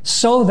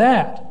 So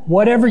that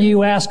whatever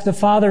you ask the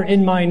Father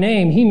in my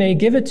name, He may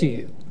give it to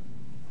you.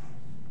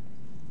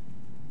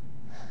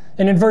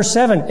 And in verse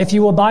 7, if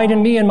you abide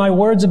in me and my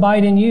words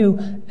abide in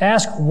you,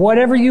 ask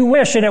whatever you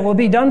wish and it will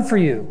be done for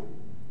you.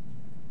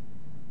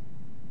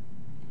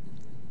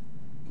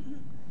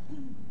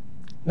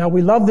 Now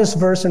we love this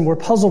verse and we're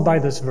puzzled by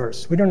this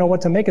verse. We don't know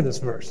what to make of this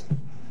verse.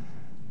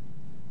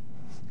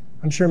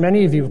 I'm sure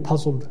many of you have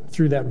puzzled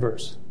through that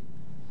verse.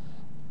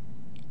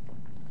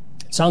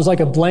 Sounds like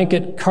a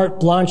blanket carte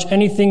blanche,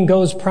 anything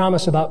goes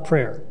promise about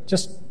prayer.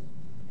 Just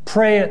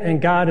pray it and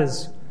God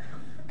is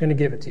going to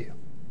give it to you.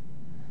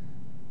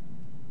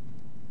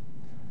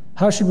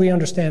 How should we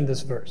understand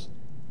this verse?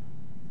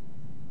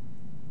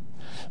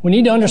 We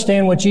need to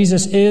understand what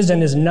Jesus is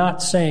and is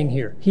not saying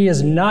here. He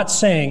is not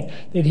saying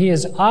that he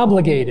is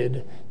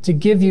obligated to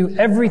give you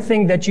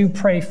everything that you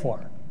pray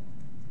for.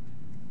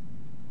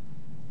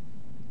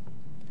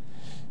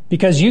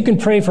 Because you can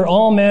pray for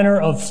all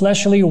manner of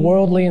fleshly,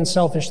 worldly, and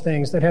selfish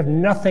things that have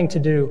nothing to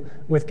do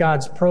with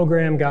God's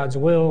program, God's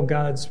will,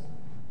 God's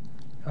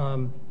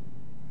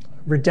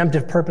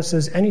redemptive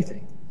purposes,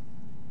 anything.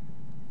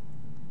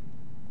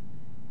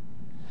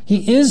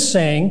 He is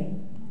saying,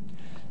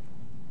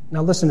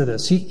 now listen to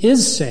this, he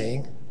is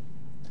saying,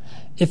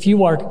 if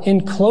you are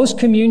in close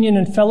communion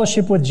and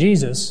fellowship with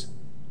Jesus,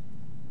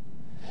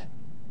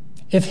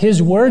 if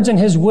his words and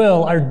his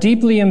will are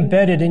deeply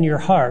embedded in your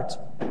heart,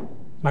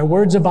 my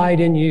words abide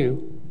in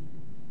you,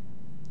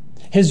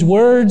 his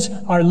words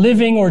are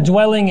living or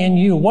dwelling in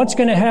you, what's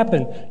going to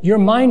happen? Your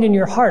mind and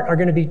your heart are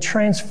going to be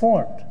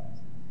transformed.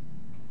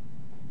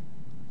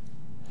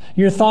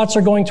 Your thoughts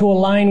are going to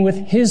align with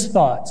his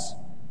thoughts.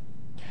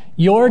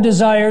 Your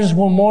desires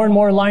will more and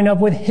more line up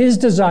with his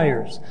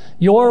desires.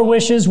 Your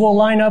wishes will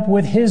line up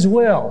with his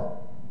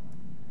will.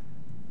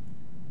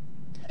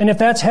 And if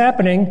that's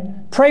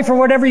happening, pray for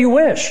whatever you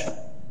wish,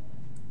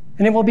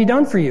 and it will be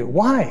done for you.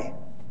 Why?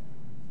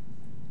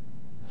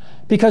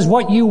 Because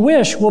what you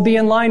wish will be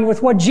in line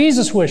with what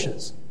Jesus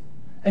wishes,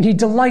 and he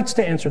delights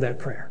to answer that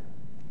prayer.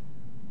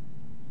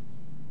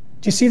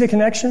 Do you see the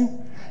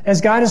connection? As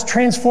God is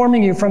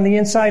transforming you from the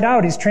inside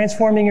out, he's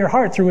transforming your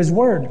heart through his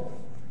word,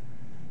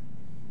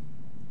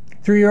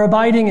 through your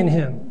abiding in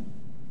him.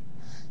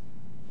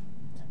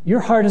 Your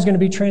heart is going to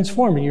be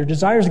transformed, and your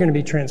desires are going to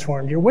be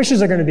transformed. Your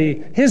wishes are going to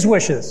be his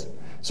wishes.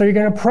 So you're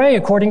going to pray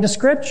according to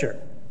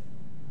Scripture.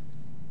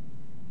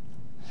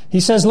 He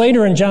says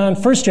later in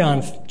 1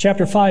 John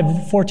chapter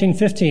 5, 14,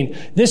 15,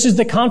 this is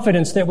the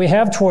confidence that we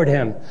have toward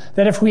him,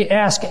 that if we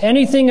ask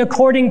anything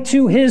according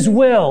to his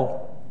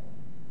will,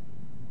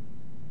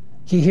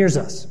 he hears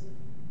us.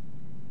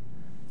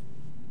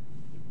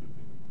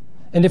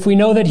 And if we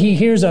know that he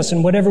hears us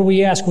in whatever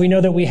we ask, we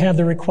know that we have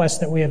the request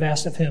that we have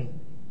asked of him.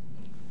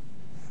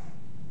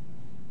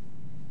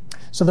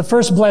 So the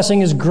first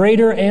blessing is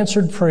greater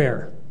answered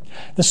prayer.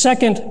 The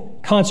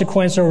second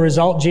consequence or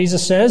result,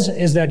 Jesus says,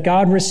 is that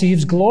God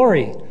receives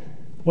glory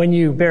when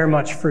you bear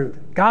much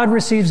fruit. God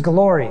receives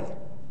glory.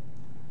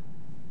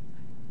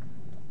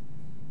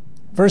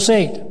 Verse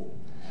 8,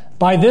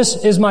 by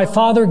this is my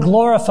Father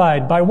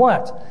glorified. By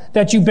what?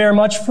 That you bear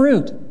much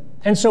fruit,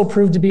 and so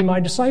prove to be my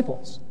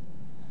disciples.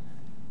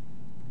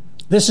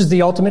 This is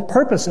the ultimate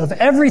purpose of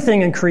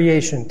everything in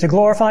creation, to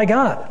glorify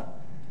God.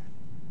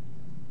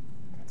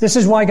 This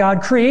is why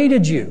God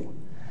created you.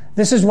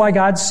 This is why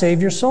God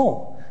saved your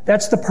soul.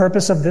 That's the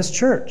purpose of this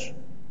church.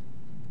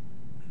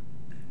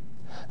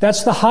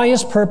 That's the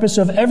highest purpose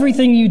of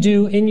everything you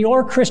do in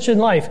your Christian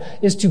life,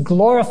 is to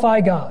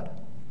glorify God.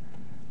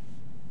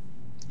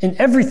 In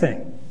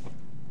everything.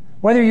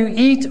 Whether you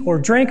eat or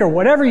drink or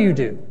whatever you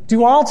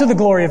do all to the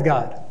glory of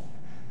God.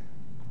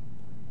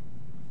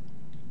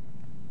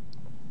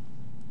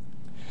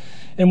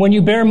 And when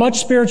you bear much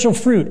spiritual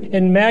fruit,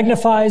 it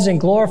magnifies and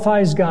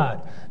glorifies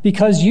God,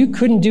 because you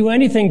couldn't do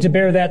anything to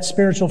bear that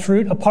spiritual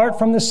fruit apart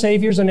from the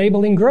Savior's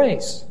enabling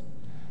grace.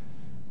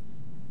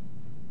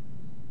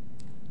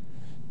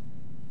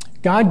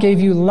 God gave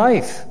you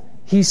life.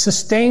 He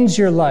sustains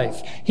your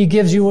life. He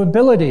gives you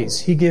abilities.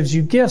 He gives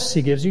you gifts.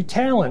 He gives you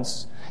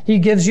talents. He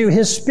gives you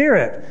his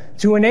Spirit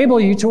to enable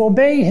you to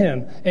obey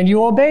him, and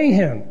you obey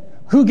him.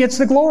 Who gets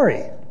the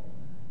glory?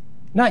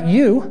 Not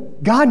you.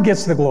 God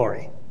gets the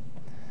glory.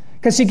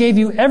 Because he gave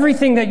you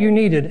everything that you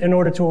needed in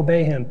order to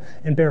obey him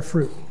and bear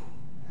fruit.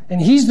 And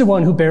he's the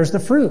one who bears the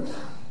fruit.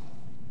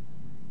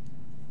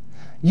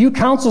 You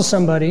counsel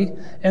somebody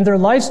and their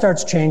life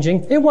starts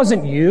changing. It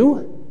wasn't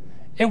you.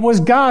 It was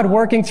God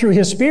working through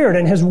his Spirit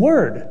and his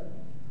word.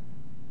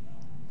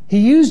 He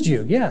used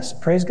you. Yes,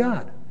 praise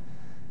God.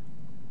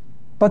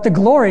 But the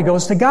glory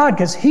goes to God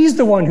because he's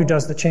the one who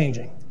does the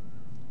changing,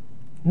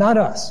 not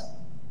us.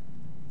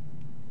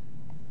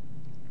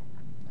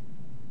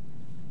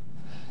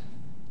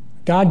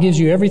 God gives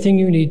you everything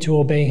you need to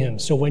obey him.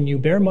 So when you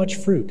bear much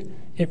fruit,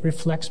 it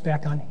reflects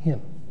back on him.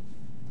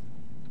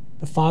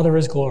 The Father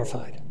is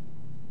glorified.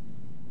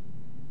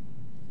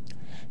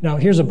 Now,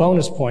 here's a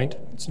bonus point.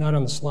 It's not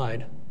on the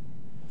slide.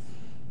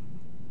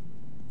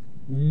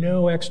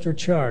 No extra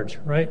charge,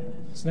 right?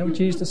 Isn't that what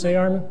you used to say,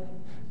 Armin?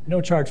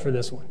 No charge for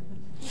this one.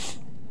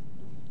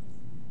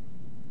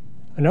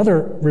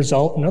 Another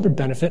result, another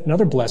benefit,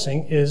 another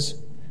blessing is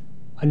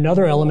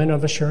another element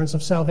of assurance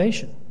of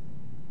salvation.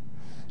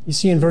 You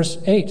see in verse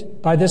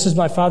 8, by this is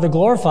my Father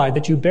glorified,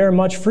 that you bear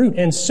much fruit,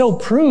 and so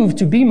prove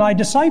to be my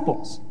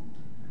disciples.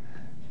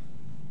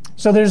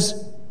 So there's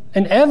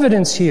an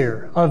evidence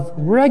here of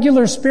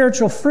regular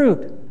spiritual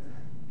fruit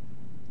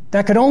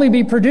that could only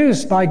be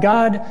produced by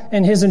God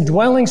and his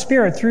indwelling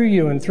Spirit through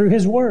you and through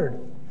his word.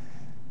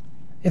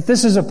 If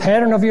this is a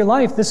pattern of your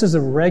life, this is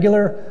a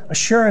regular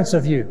assurance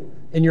of you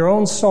in your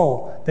own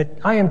soul that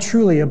I am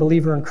truly a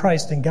believer in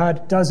Christ and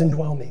God does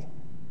indwell me.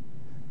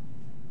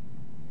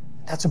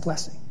 That's a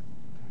blessing.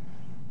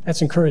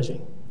 That's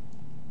encouraging.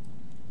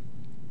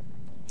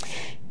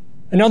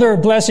 Another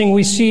blessing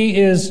we see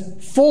is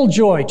full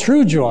joy,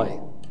 true joy.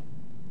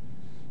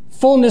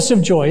 Fullness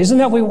of joy. Isn't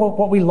that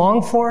what we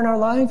long for in our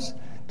lives?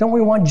 Don't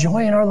we want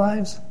joy in our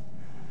lives?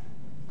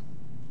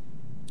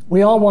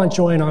 We all want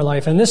joy in our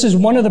life, and this is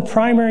one of the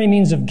primary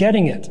means of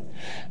getting it.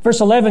 Verse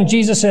 11,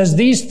 Jesus says,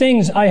 "These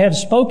things I have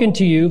spoken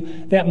to you,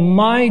 that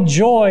my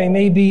joy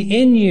may be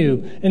in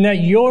you, and that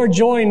your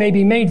joy may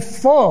be made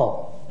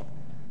full."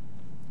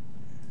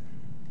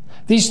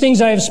 These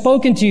things I have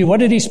spoken to you. What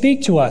did he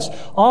speak to us?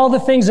 All the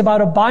things about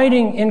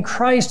abiding in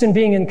Christ and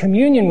being in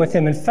communion with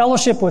him and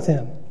fellowship with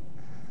him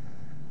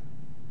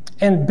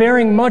and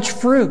bearing much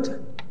fruit,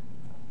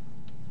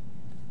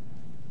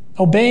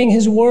 obeying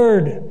his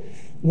word,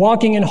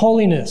 walking in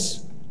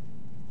holiness.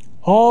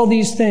 All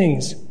these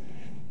things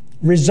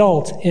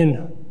result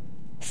in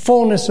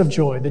fullness of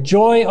joy, the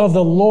joy of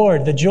the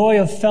Lord, the joy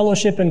of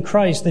fellowship in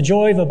Christ, the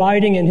joy of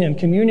abiding in him,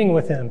 communing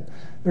with him.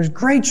 There's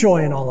great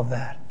joy in all of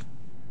that.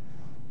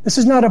 This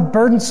is not a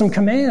burdensome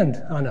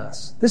command on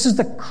us. This is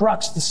the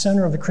crux, the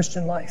center of the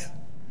Christian life.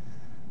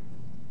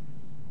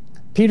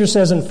 Peter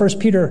says in 1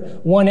 Peter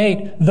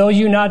 1:8, "Though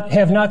you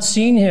have not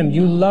seen him,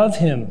 you love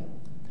him.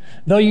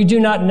 Though you do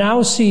not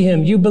now see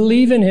him, you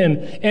believe in him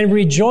and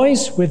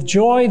rejoice with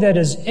joy that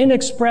is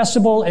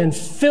inexpressible and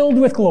filled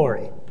with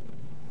glory."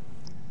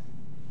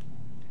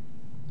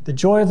 The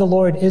joy of the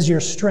Lord is your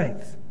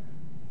strength,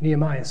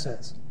 Nehemiah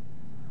says.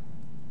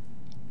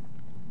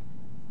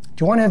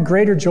 Do you want to have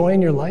greater joy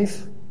in your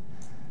life?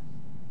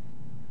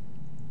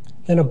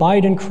 Then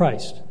abide in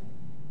Christ.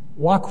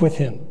 Walk with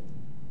him.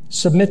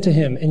 Submit to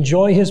him.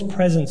 Enjoy his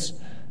presence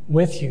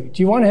with you.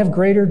 Do you want to have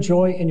greater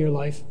joy in your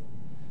life?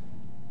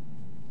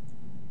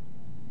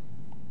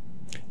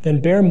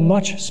 Then bear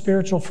much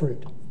spiritual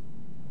fruit.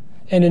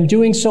 And in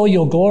doing so,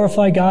 you'll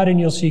glorify God and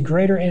you'll see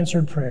greater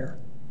answered prayer.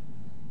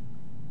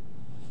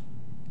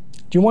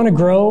 Do you want to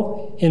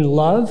grow in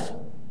love?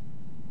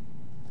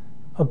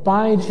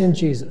 Abide in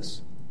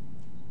Jesus.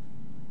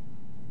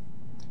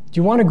 Do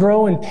you want to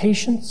grow in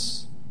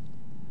patience?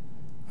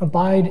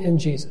 Abide in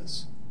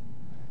Jesus.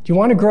 Do you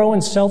want to grow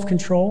in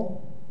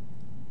self-control?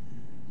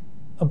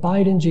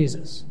 Abide in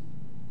Jesus.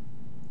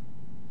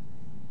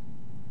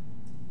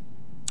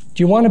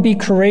 Do you want to be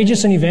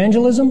courageous in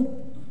evangelism?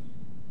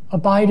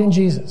 Abide in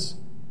Jesus.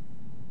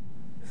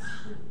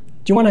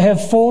 Do you want to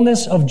have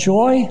fullness of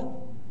joy?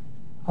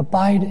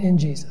 Abide in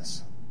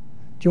Jesus.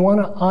 Do you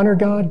want to honor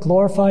God,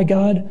 glorify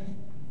God?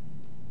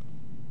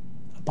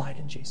 Abide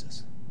in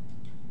Jesus.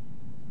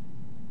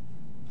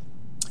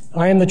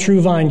 I am the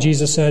true vine,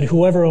 Jesus said.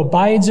 Whoever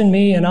abides in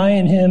me and I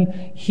in him,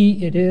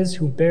 he it is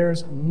who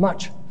bears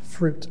much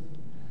fruit.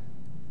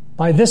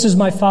 By this is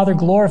my Father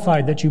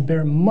glorified, that you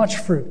bear much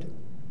fruit,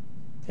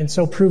 and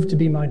so prove to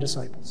be my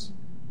disciples.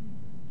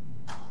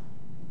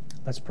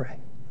 Let's pray.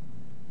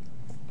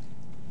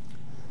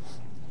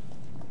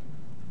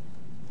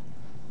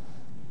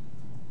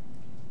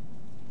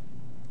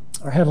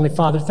 Our Heavenly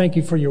Father, thank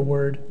you for your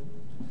word.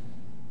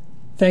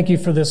 Thank you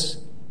for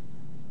this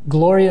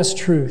glorious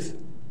truth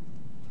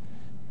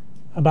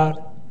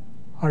about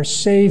our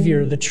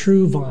Savior, the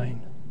true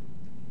vine.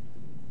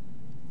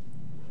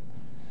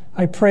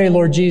 I pray,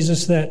 Lord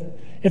Jesus, that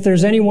if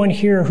there's anyone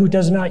here who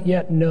does not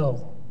yet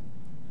know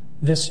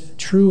this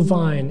true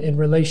vine in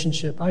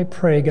relationship, I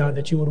pray, God,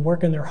 that you would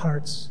work in their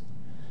hearts,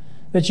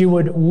 that you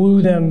would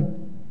woo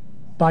them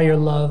by your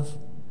love,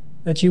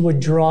 that you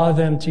would draw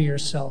them to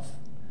yourself,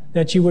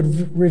 that you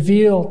would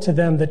reveal to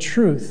them the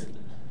truth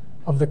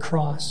of the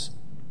cross,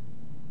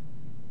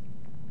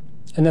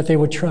 and that they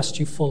would trust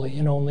you fully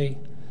and only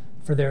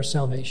for their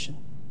salvation.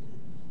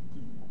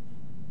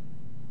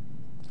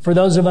 For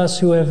those of us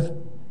who have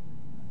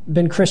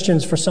been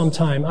Christians for some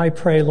time, I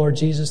pray, Lord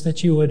Jesus,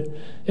 that you would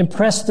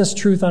impress this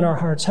truth on our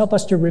hearts. Help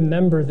us to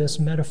remember this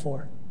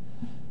metaphor.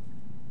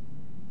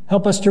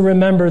 Help us to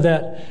remember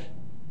that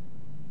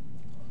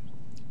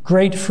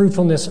great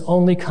fruitfulness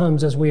only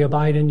comes as we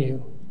abide in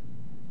you.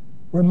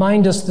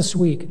 Remind us this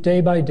week,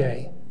 day by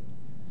day,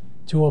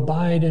 to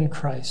abide in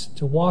Christ,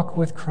 to walk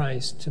with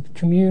Christ, to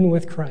commune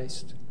with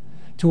Christ,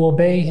 to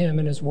obey him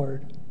and his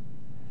word.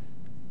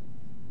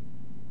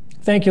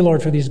 Thank you,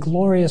 Lord, for these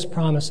glorious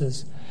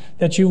promises,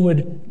 that you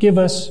would give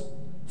us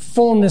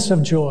fullness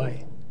of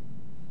joy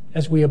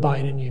as we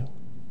abide in you.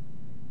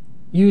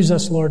 Use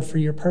us, Lord, for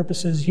your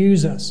purposes.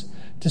 Use us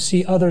to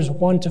see others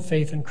won to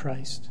faith in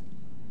Christ.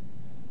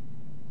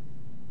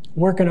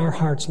 Work in our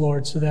hearts,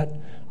 Lord, so that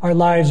our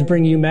lives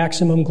bring you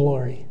maximum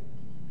glory,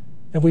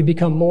 that we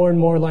become more and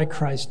more like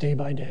Christ day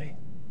by day.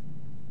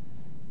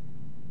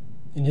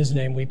 In his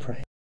name we pray.